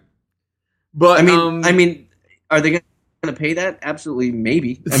 Yeah. But I mean, are they going to pay that? Absolutely,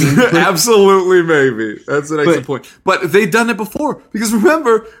 maybe. I mean, absolutely, maybe. That's an excellent point. But they've done it before because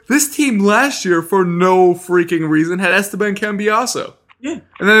remember, this team last year for no freaking reason had Esteban Cambiaso. Yeah.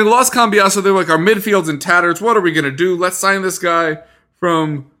 And then they lost Cambiaso. They're like, our midfield's in tatters. What are we going to do? Let's sign this guy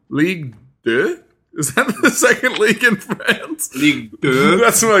from Ligue 2? Is that the second league in France? Ligue 2.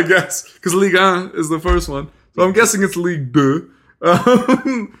 That's my guess. Because Ligue 1 is the first one. So I'm guessing it's Ligue 2.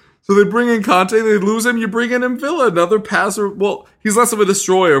 So they bring in Conte. They lose him. You bring in Villa, another passer. Well, he's less of a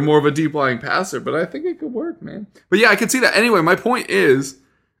destroyer, more of a deep-lying passer. But I think it could work, man. But yeah, I could see that. Anyway, my point is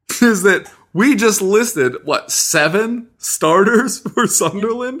that... we just listed, 7 starters for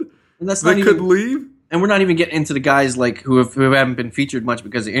Sunderland that could leave? And we're not even getting into the guys who haven't been featured much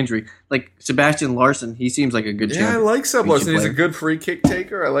because of injury. Like Sebastian Larsson, he seems like a good champion. Yeah, I like Seb Larsson. He's a good free kick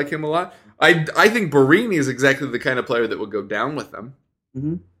taker. I like him a lot. I think Barini is exactly the kind of player that would go down with them.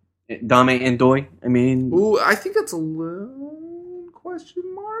 Mm-hmm. Dame Ndoye, I mean... Ooh, I think that's a little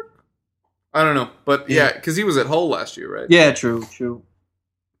question mark. I don't know. But yeah, because he was at Hull last year, right? Yeah, true.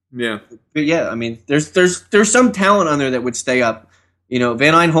 Yeah, but yeah, I mean, there's some talent on there that would stay up. Van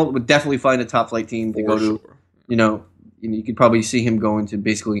Aanholt would definitely find a top flight team to go to. Sure. You could probably see him going to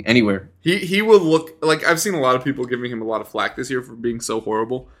basically anywhere. He will look like I've seen a lot of people giving him a lot of flack this year for being so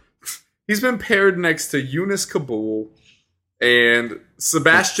horrible. He's been paired next to Yunus Kabul and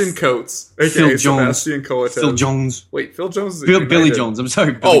Sebastian Coates, aka Sebastian Coates. Phil Jones. Wait, Phil Jones is Billy Jones. I'm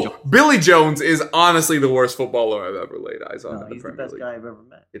sorry. Billy Jones is honestly the worst footballer I've ever laid eyes on. He's the best guy I've ever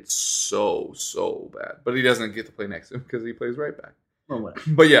met. It's so bad, but he doesn't get to play next to him because he plays right back. Well, whatever.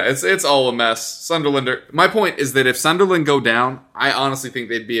 But yeah, it's all a mess. Sunderland. My point is that if Sunderland go down, I honestly think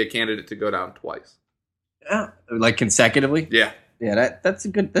they'd be a candidate to go down twice. Yeah, like consecutively. Yeah. That's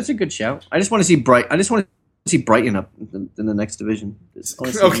a good shout. I just want to see Brighton up in the next division.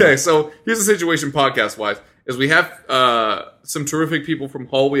 Okay, so here's the situation podcast-wise. Is we have some terrific people from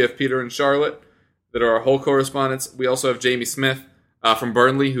Hull. We have Peter and Charlotte that are our Hull correspondents. We also have Jamie Smith from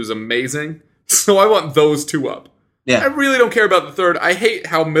Burnley, who's amazing. So I want those 2 up. Yeah. I really don't care about the third. I hate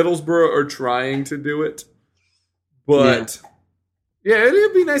how Middlesbrough are trying to do it. But, yeah,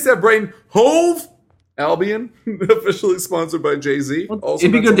 it'd be nice to have Brighton. Hove Albion, officially sponsored by Jay-Z. Well,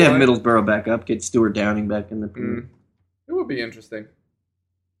 it'd be good to have Middlesbrough back up, get Stuart Downing back in the Premier. It would be interesting.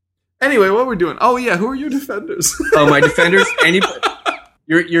 Anyway, what we're doing? Oh, yeah, who are your defenders? Oh, my defenders?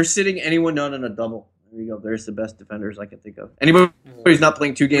 You're sitting anyone not on a double. There you go. There's the best defenders I can think of. Anybody who's not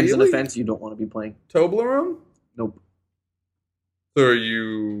playing 2 games on offense, you don't want to be playing. Toblerone? Nope. So are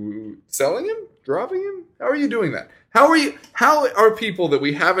you selling him? Dropping him? How are you doing that? How are people that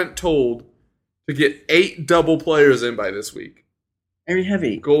we haven't told to get 8 double players in by this week? Very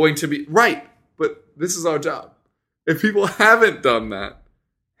heavy. Going to be right, but this is our job. If people haven't done that,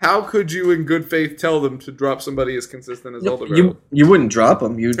 how could you, in good faith, tell them to drop somebody as consistent as Alderweireld? You wouldn't drop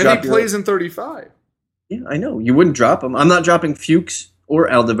him. You drop. And he plays in 35. Yeah, I know. You wouldn't drop him. I'm not dropping Fuchs or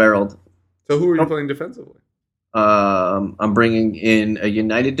Alderweireld. So who are you playing defensively? I'm bringing in a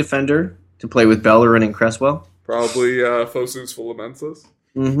United defender to play with Bellerin and Cresswell. Probably Fosu's full of Mensahs.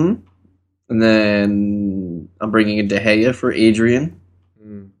 Mm-hmm. And then I'm bringing in De Gea for Adrian.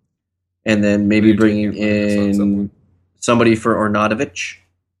 And then maybe bringing in somebody for Arnautovic.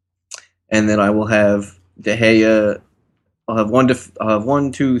 And then I will have De Gea. I'll have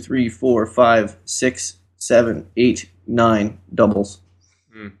 1, 2, 3, 4, 5, 6, 7, 8, 9 doubles.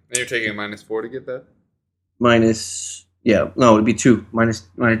 And you're taking a -4 to get that? It'd be 2.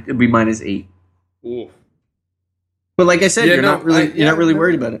 It'd be -8. Ooh. But like I said, you're not really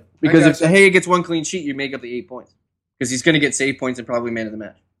worried about it. Because if De Gea gets 1 clean sheet, you make up the 8 points. Because he's going to get save points and probably man of the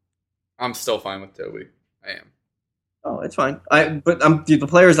match. I'm still fine with Toby. I am. Oh, it's fine. The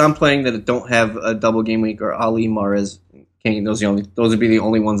players I'm playing that don't have a double game week are Ali, Mahrez, Kane. Those would be the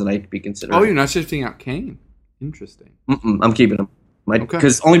only ones that I'd be considering. Oh, you're not shifting out Kane. Interesting. I'm keeping him.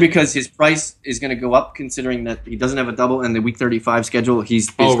 Only because his price is going to go up, considering that he doesn't have a double and the week 35 schedule.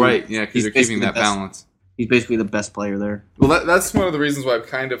 He's right, yeah, because you're keeping that balance. He's basically the best player there. Well, that's one of the reasons why I'm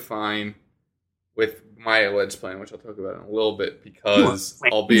kind of fine with my alleged plan, which I'll talk about in a little bit, because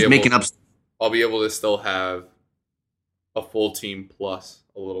I'll be able to still have a full team plus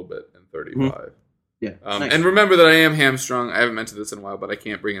a little bit in 35. Mm-hmm. Yeah. Nice. And remember that I am hamstrung. I haven't mentioned this in a while, but I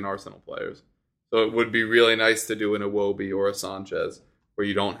can't bring in Arsenal players. So it would be really nice to do an Iwobi or a Sanchez where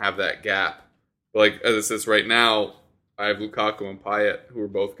you don't have that gap. Like, as it says right now, I have Lukaku and Payet, who are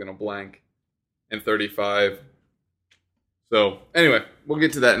both going to blank in 35. So, anyway, we'll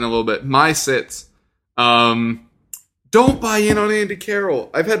get to that in a little bit. My sits. Don't buy in on Andy Carroll.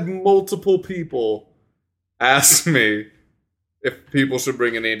 I've had multiple people ask me if people should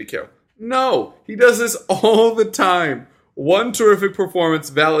bring in Andy Carroll. No, he does this all the time. One terrific performance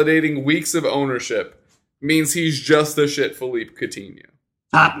validating weeks of ownership means he's just a shit Philippe Coutinho.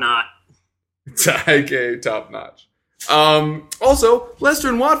 Top notch. Okay, top notch. Also, Leicester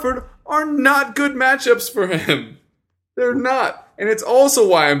and Watford are not good matchups for him. They're not. And it's also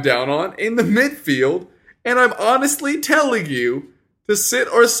why I'm down on in the midfield. And I'm honestly telling you to sit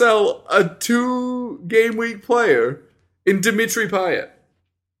or sell a 2-game week player in Dimitri Payet.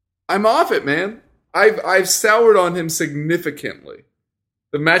 I'm off it, man. I've soured on him significantly.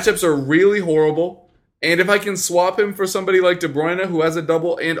 The matchups are really horrible. And if I can swap him for somebody like De Bruyne, who has a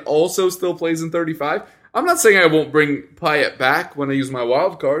double and also still plays in 35, I'm not saying I won't bring Payet back when I use my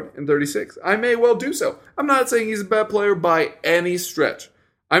wild card in 36. I may well do so. I'm not saying he's a bad player by any stretch.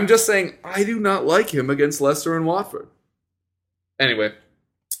 I'm just saying I do not like him against Leicester and Watford. Anyway,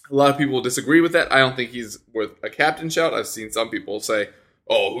 a lot of people disagree with that. I don't think he's worth a captain shout. I've seen some people say,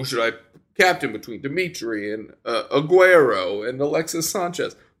 oh, who should I captain between Dimitri and Aguero and Alexis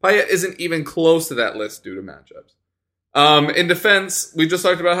Sanchez? Payet isn't even close to that list due to matchups. In defense, we just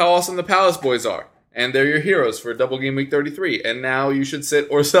talked about how awesome the Palace boys are. And they're your heroes for double game week 33. And now you should sit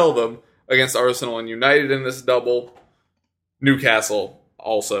or sell them against Arsenal and United in this double. Newcastle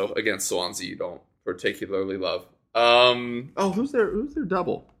also against Swansea you don't particularly love. Who's their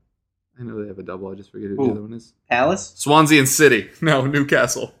double? I know they have a double. I just forget who the other one is. Palace? Swansea and City. No,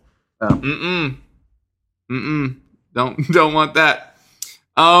 Newcastle. Oh. Don't want that.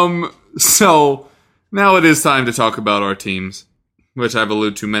 So now it is time to talk about our teams, which I've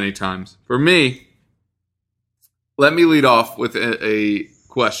alluded to many times. For me, let me lead off with a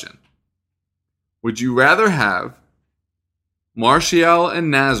question. Would you rather have Martial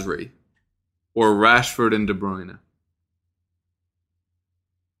and Nasri or Rashford and De Bruyne?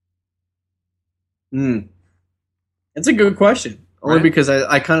 That's a good question. Only because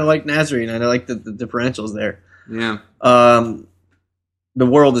I kind of like Nasri and I like the differentials there. Yeah. The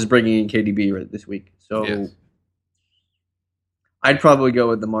world is bringing in KDB this week. So yes. I'd probably go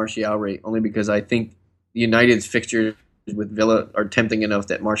with the Martial rate, only because I think United's fixtures with Villa are tempting enough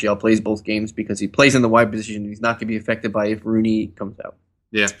that Martial plays both games because he plays in the wide position. He's not going to be affected by if Rooney comes out.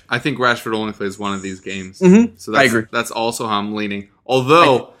 Yeah, I think Rashford only plays one of these games. Mm-hmm. So that's, I agree. That's also how I'm leaning.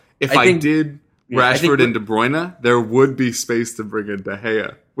 Although, if I did Rashford and De Bruyne, there would be space to bring in De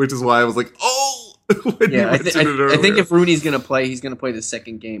Gea, which is why I was like, I think if Rooney's going to play, he's going to play the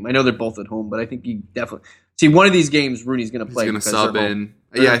second game. I know they're both at home, but I think he definitely... See, one of these games, Rooney's going to play. He's going to sub in.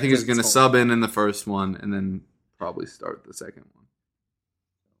 Yeah, I think he's going to sub in the first one and then probably start the second one.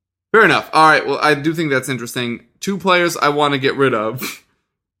 Fair enough. All right, well, I do think that's interesting. Two players I want to get rid of,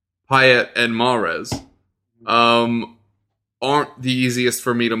 Payet and Mahrez, aren't the easiest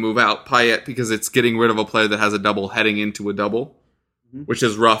for me to move out. Payet, because it's getting rid of a player that has a double heading into a double, which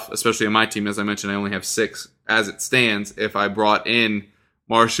is rough, especially in my team. As I mentioned, I only have 6 as it stands. If I brought in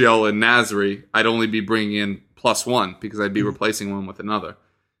Martial and Nasri, I'd only be bringing in +1 because I'd be replacing one with another.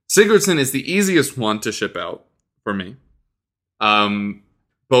 Sigurdsson is the easiest one to ship out for me,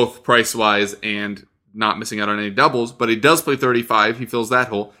 both price-wise and not missing out on any doubles, but he does play 35. He fills that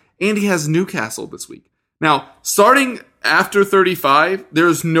hole, and he has Newcastle this week. Now, starting after 35,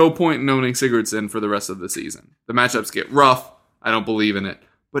 there's no point in owning Sigurdsson for the rest of the season. The matchups get rough. I don't believe in it.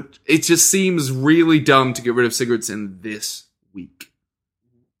 But it just seems really dumb to get rid of Sigurdsson this week.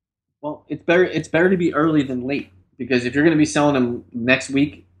 Well, it's better to be early than late, because if you're going to be selling him next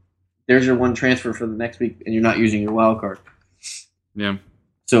week, there's your one transfer for the next week, and you're not using your wild card. Yeah.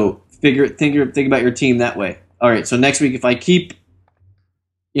 So think about your team that way. All right, so next week, if I keep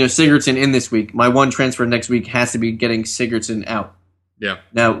Sigurdsson in this week, my one transfer next week has to be getting Sigurdsson out. Yeah.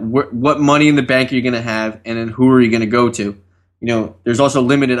 Now, what money in the bank are you going to have, and then who are you going to go to? There's also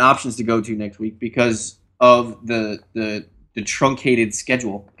limited options to go to next week because of the truncated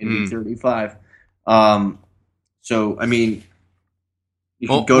schedule in week 35. So, I mean, you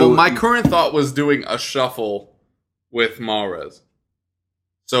can go to... my current thought was doing a shuffle with Mahrez.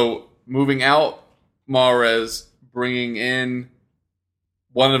 So, moving out Mahrez, bringing in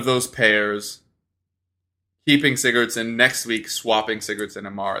one of those pairs, keeping Sigurdsson next week, swapping Sigurdsson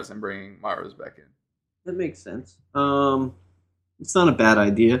and Mahrez, and bringing Mahrez back in. That makes sense. It's not a bad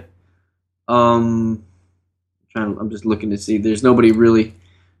idea. I'm just looking to see. There's nobody really.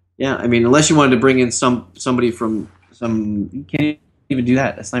 Yeah, I mean, unless you wanted to bring in somebody from some, you can't even do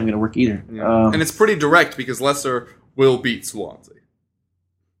that. That's not even going to work either. Yeah. And it's pretty direct because Leicester will beat Swansea.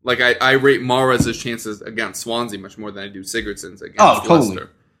 Like, I rate Mahrez's chances against Swansea much more than I do Sigurdsson's against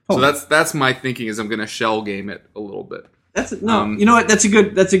Leicester. Totally. So that's my thinking is I'm going to shell game it a little bit. You know what? That's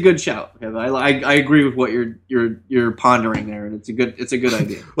a good shout. I agree with what you're pondering there, and it's a good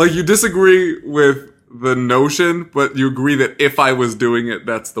idea. Like, you disagree with the notion, but you agree that if I was doing it,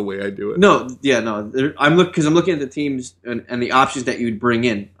 that's the way I do it. I'm looking at the teams and the options that you'd bring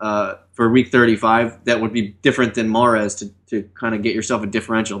in for week 35 that would be different than Mahrez to kind of get yourself a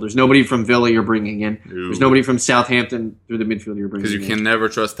differential. There's nobody from Villa you're bringing in. Ooh. There's nobody from Southampton through the midfield you're bringing in. Because you can never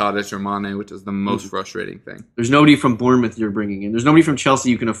trust Tadic or Mane, which is the most frustrating thing. There's nobody from Bournemouth you're bringing in. There's nobody from Chelsea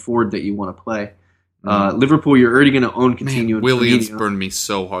you can afford that you want to play. Liverpool, you're already going to own Coutinho. Man, Williams burned me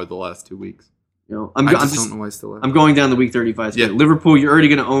so hard the last 2 weeks. I just don't know why I still have. I'm going down the week 35. Yeah. Liverpool, you're already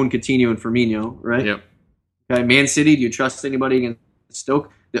going to own Coutinho and Firmino, right? Yep. Okay. Man City, do you trust anybody against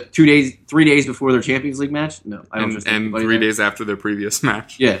Stoke? 3 days before their Champions League match? No, I don't trust anybody. And 3 days after their previous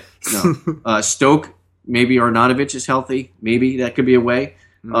match. Yeah, no. Stoke, maybe Arnautovic is healthy. Maybe that could be a way.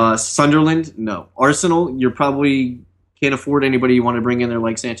 Sunderland, no. Arsenal, you probably can't afford anybody you want to bring in there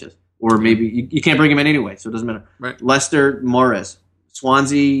like Sanchez. Or maybe you can't bring him in anyway, so it doesn't matter. Right. Leicester, Mahrez.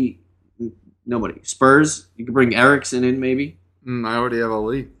 Swansea, nobody. Spurs, you could bring Eriksen in maybe. I already have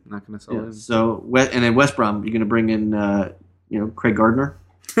Ali. I'm not going to sell him. So, and then West Brom, you're going to bring in, Craig Gardner.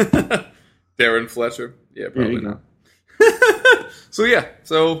 Darren Fletcher. Yeah, probably not.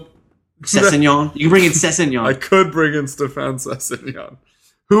 So Sessegnon. You can bring in Sessegnon. I could bring in Stefan Sessegnon,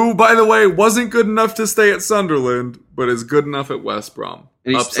 who, by the way, wasn't good enough to stay at Sunderland, but is good enough at West Brom.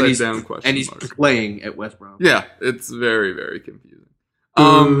 Upside down question. And he's playing at West Brom. Yeah, it's very, very confusing.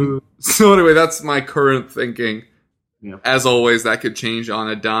 So anyway, that's my current thinking. Yeah. As always, that could change on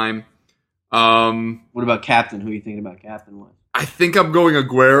a dime. What about captain? Who are you thinking about captain-wise? I think I'm going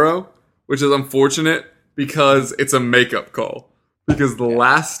Aguero, which is unfortunate because it's a makeup call. Because the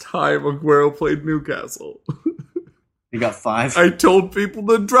last time Aguero played Newcastle, he got 5. I told people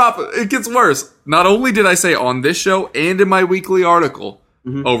to drop it. It gets worse. Not only did I say on this show and in my weekly article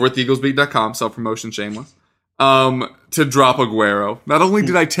over at theeaglesbeat.com, self-promotion shameless, to drop Aguero. Not only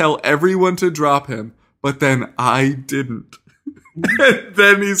did I tell everyone to drop him, but then I didn't. And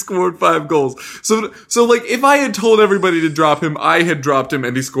then he scored 5 goals. So like, if I had told everybody to drop him, I had dropped him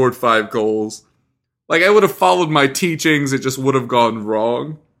and he scored 5 goals. Like, I would have followed my teachings, it just would have gone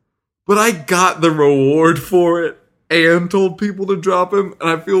wrong. But I got the reward for it and told people to drop him, and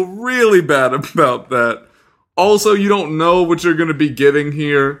I feel really bad about that. Also, you don't know what you're going to be getting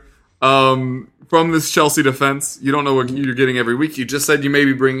here from this Chelsea defense. You don't know what you're getting every week. You just said you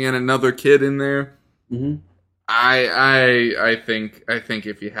maybe bring in another kid in there. Mm-hmm. I think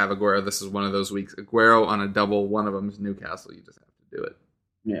if you have Aguero, this is one of those weeks. Aguero on a double, one of them is Newcastle. You just have to do it.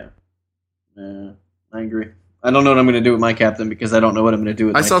 Yeah, I agree. I don't know what I'm going to do with my captain because I don't know what I'm going to do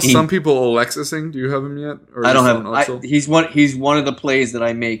with my team. I saw some people Alexising. Do you have him yet? Or I don't have. He's one of the plays that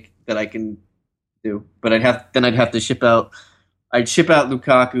I make that I can do, but I'd have to ship out. I'd ship out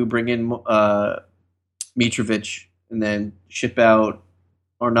Lukaku, bring in Mitrovic, and then ship out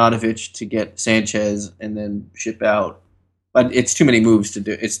Arnautovic to get Sanchez, and then ship out. But it's too many moves to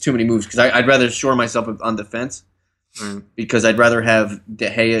do. It's too many moves because I'd rather shore myself on defense because I'd rather have De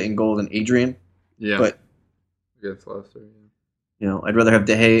Gea in goal than Adrian. Yeah, but against Leicester, I'd rather have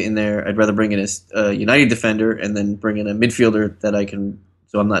De Gea in there. I'd rather bring in a United defender and then bring in a midfielder that I can.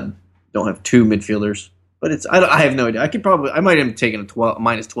 So don't have 2 midfielders. But I have no idea. I might have taken a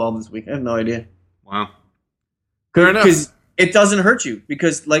 -12 this week. I have no idea. Wow. Fair enough. Because it doesn't hurt you.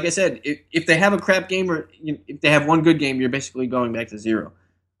 Because, like I said, if they have a crap game or if they have one good game, you're basically going back to 0.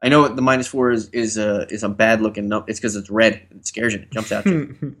 I know the -4 is a bad looking number. It's because it's red. It scares you. It jumps at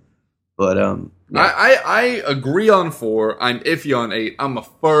you. But I agree on 4. I'm iffy on 8. I'm a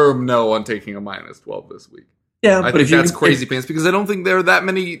firm no on taking a -12 this week. Yeah, I think that's crazy pants because I don't think there are that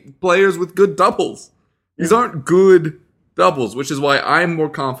many players with good doubles. These aren't good doubles, which is why I'm more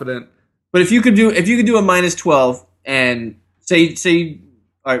confident. But if you could do a -12 and say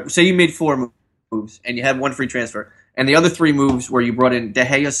you made 4 moves and you have 1 free transfer and the other 3 moves where you brought in De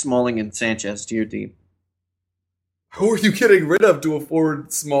Gea, Smalling, and Sanchez to your team. Who are you getting rid of to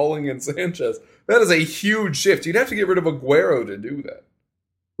afford Smalling and Sanchez? That is a huge shift. You'd have to get rid of Aguero to do that.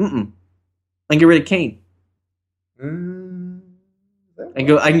 And get rid of Kane. I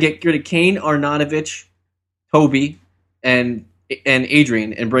can get rid of Kane, Arnautovic, Toby, and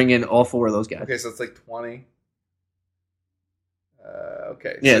Adrian, and bring in all 4 of those guys. Okay, so it's like 20.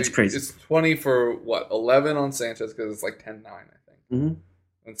 Okay. Yeah, so it's crazy. It's 20 for, 11 on Sanchez, because it's like 10-9, I think. Mm-hmm.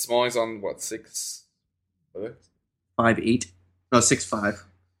 And Smalling's on, 6? 5'8". No, 6'5".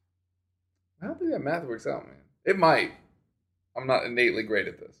 I don't think that math works out, man. It might. I'm not innately great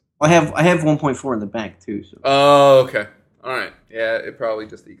at this. I have 1.4 in the bank, too. So. Oh, okay. All right. Yeah, it probably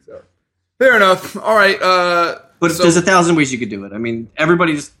just ekes out. Fair enough. All right. But there's 1,000 ways you could do it. I mean,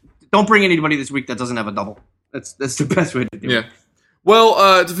 everybody just don't bring anybody this week that doesn't have a double. That's the best way to do it. Yeah.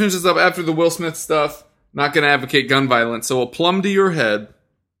 Well, to finish this up, after the Will Smith stuff, not going to advocate gun violence. So a plumb to your head.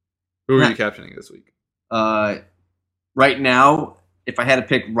 Who are you captaining this week? Right now, if I had to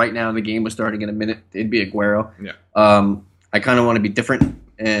pick right now, the game was starting in a minute. It'd be Aguero. Yeah. I kind of want to be different,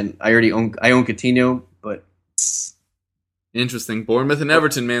 and I own Coutinho, but interesting. Bournemouth and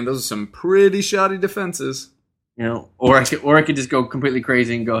Everton, man, those are some pretty shoddy defenses. Or I could just go completely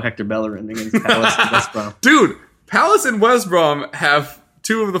crazy and go Hector Bellerin against Palace and West Brom. Dude, Palace and West Brom have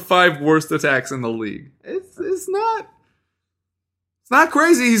 2 of the 5 worst attacks in the league. It's not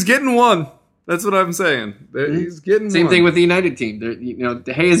crazy. He's getting 1. That's what I'm saying. He's getting Same 1. thing with the United team. De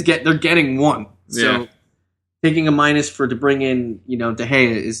Gea they're getting 1. So taking a minus to bring in, De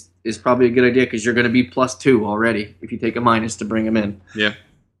Gea is probably a good idea because you're going to be +2 already if you take a minus to bring him in. Yeah.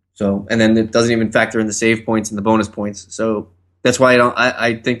 So, and then it doesn't even factor in the save points and the bonus points. So that's why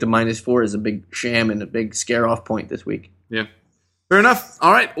I think the -4 is a big sham and a big scare off point this week. Yeah. Fair enough.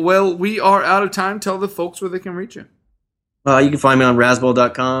 All right. Well, we are out of time. Tell the folks where they can reach you. You can find me on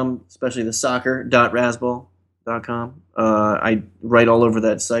Rasball.com, especially the soccer.rasball.com. I write all over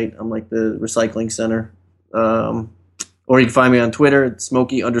that site. I'm like the recycling center. Or you can find me on Twitter at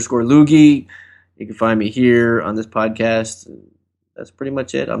Smokey_Loogie. You can find me here on this podcast. That's pretty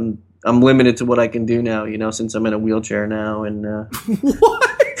much it. I'm limited to what I can do now, since I'm in a wheelchair now. And what?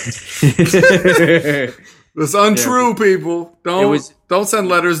 That's untrue, people. Don't send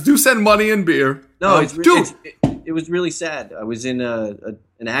letters. Do send money and beer. No, it was really sad. I was in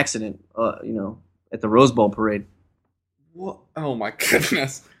an accident, at the Rose Bowl parade. What? Oh my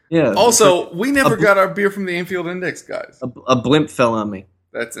goodness. Yeah. Also, we never got our beer from the Anfield Index, guys. A blimp fell on me.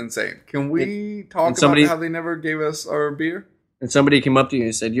 That's insane. Can we talk about how they never gave us our beer? And somebody came up to you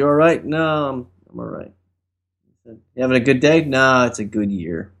and said, "You all right?" "No, I'm all right." I said, "You having a good day?" "No, it's a good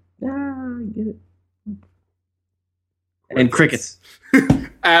year." "Nah, I get it." And crickets.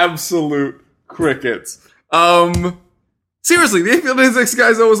 Absolute crickets. Seriously, the FPLRT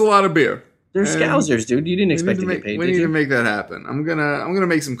guys owe us a lot of beer. They're scousers, dude. You didn't expect to get paid, We did need you? to make that happen. I'm gonna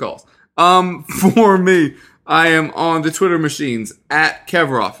make some calls. For me, I am on the Twitter machines at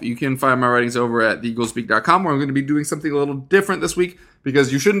Kevroff. You can find my writings over at theeaglespeak.com, where I'm going to be doing something a little different this week,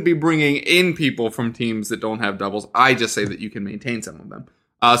 because you shouldn't be bringing in people from teams that don't have doubles. I just say that you can maintain some of them.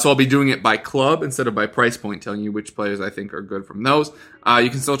 So I'll be doing it by club instead of by price point, telling you which players I think are good from those. You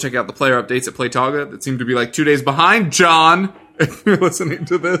can still check out the player updates at Playtoga that seem to be like 2 days behind, John, if you're listening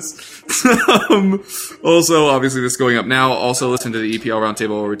to this. Also, obviously, this is going up now. Also, listen to the EPL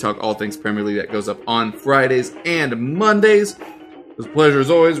Roundtable, where we talk all things Premier League. That goes up on Fridays and Mondays. It was a pleasure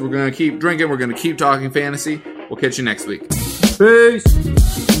as always. We're going to keep drinking. We're going to keep talking fantasy. We'll catch you next week. Peace.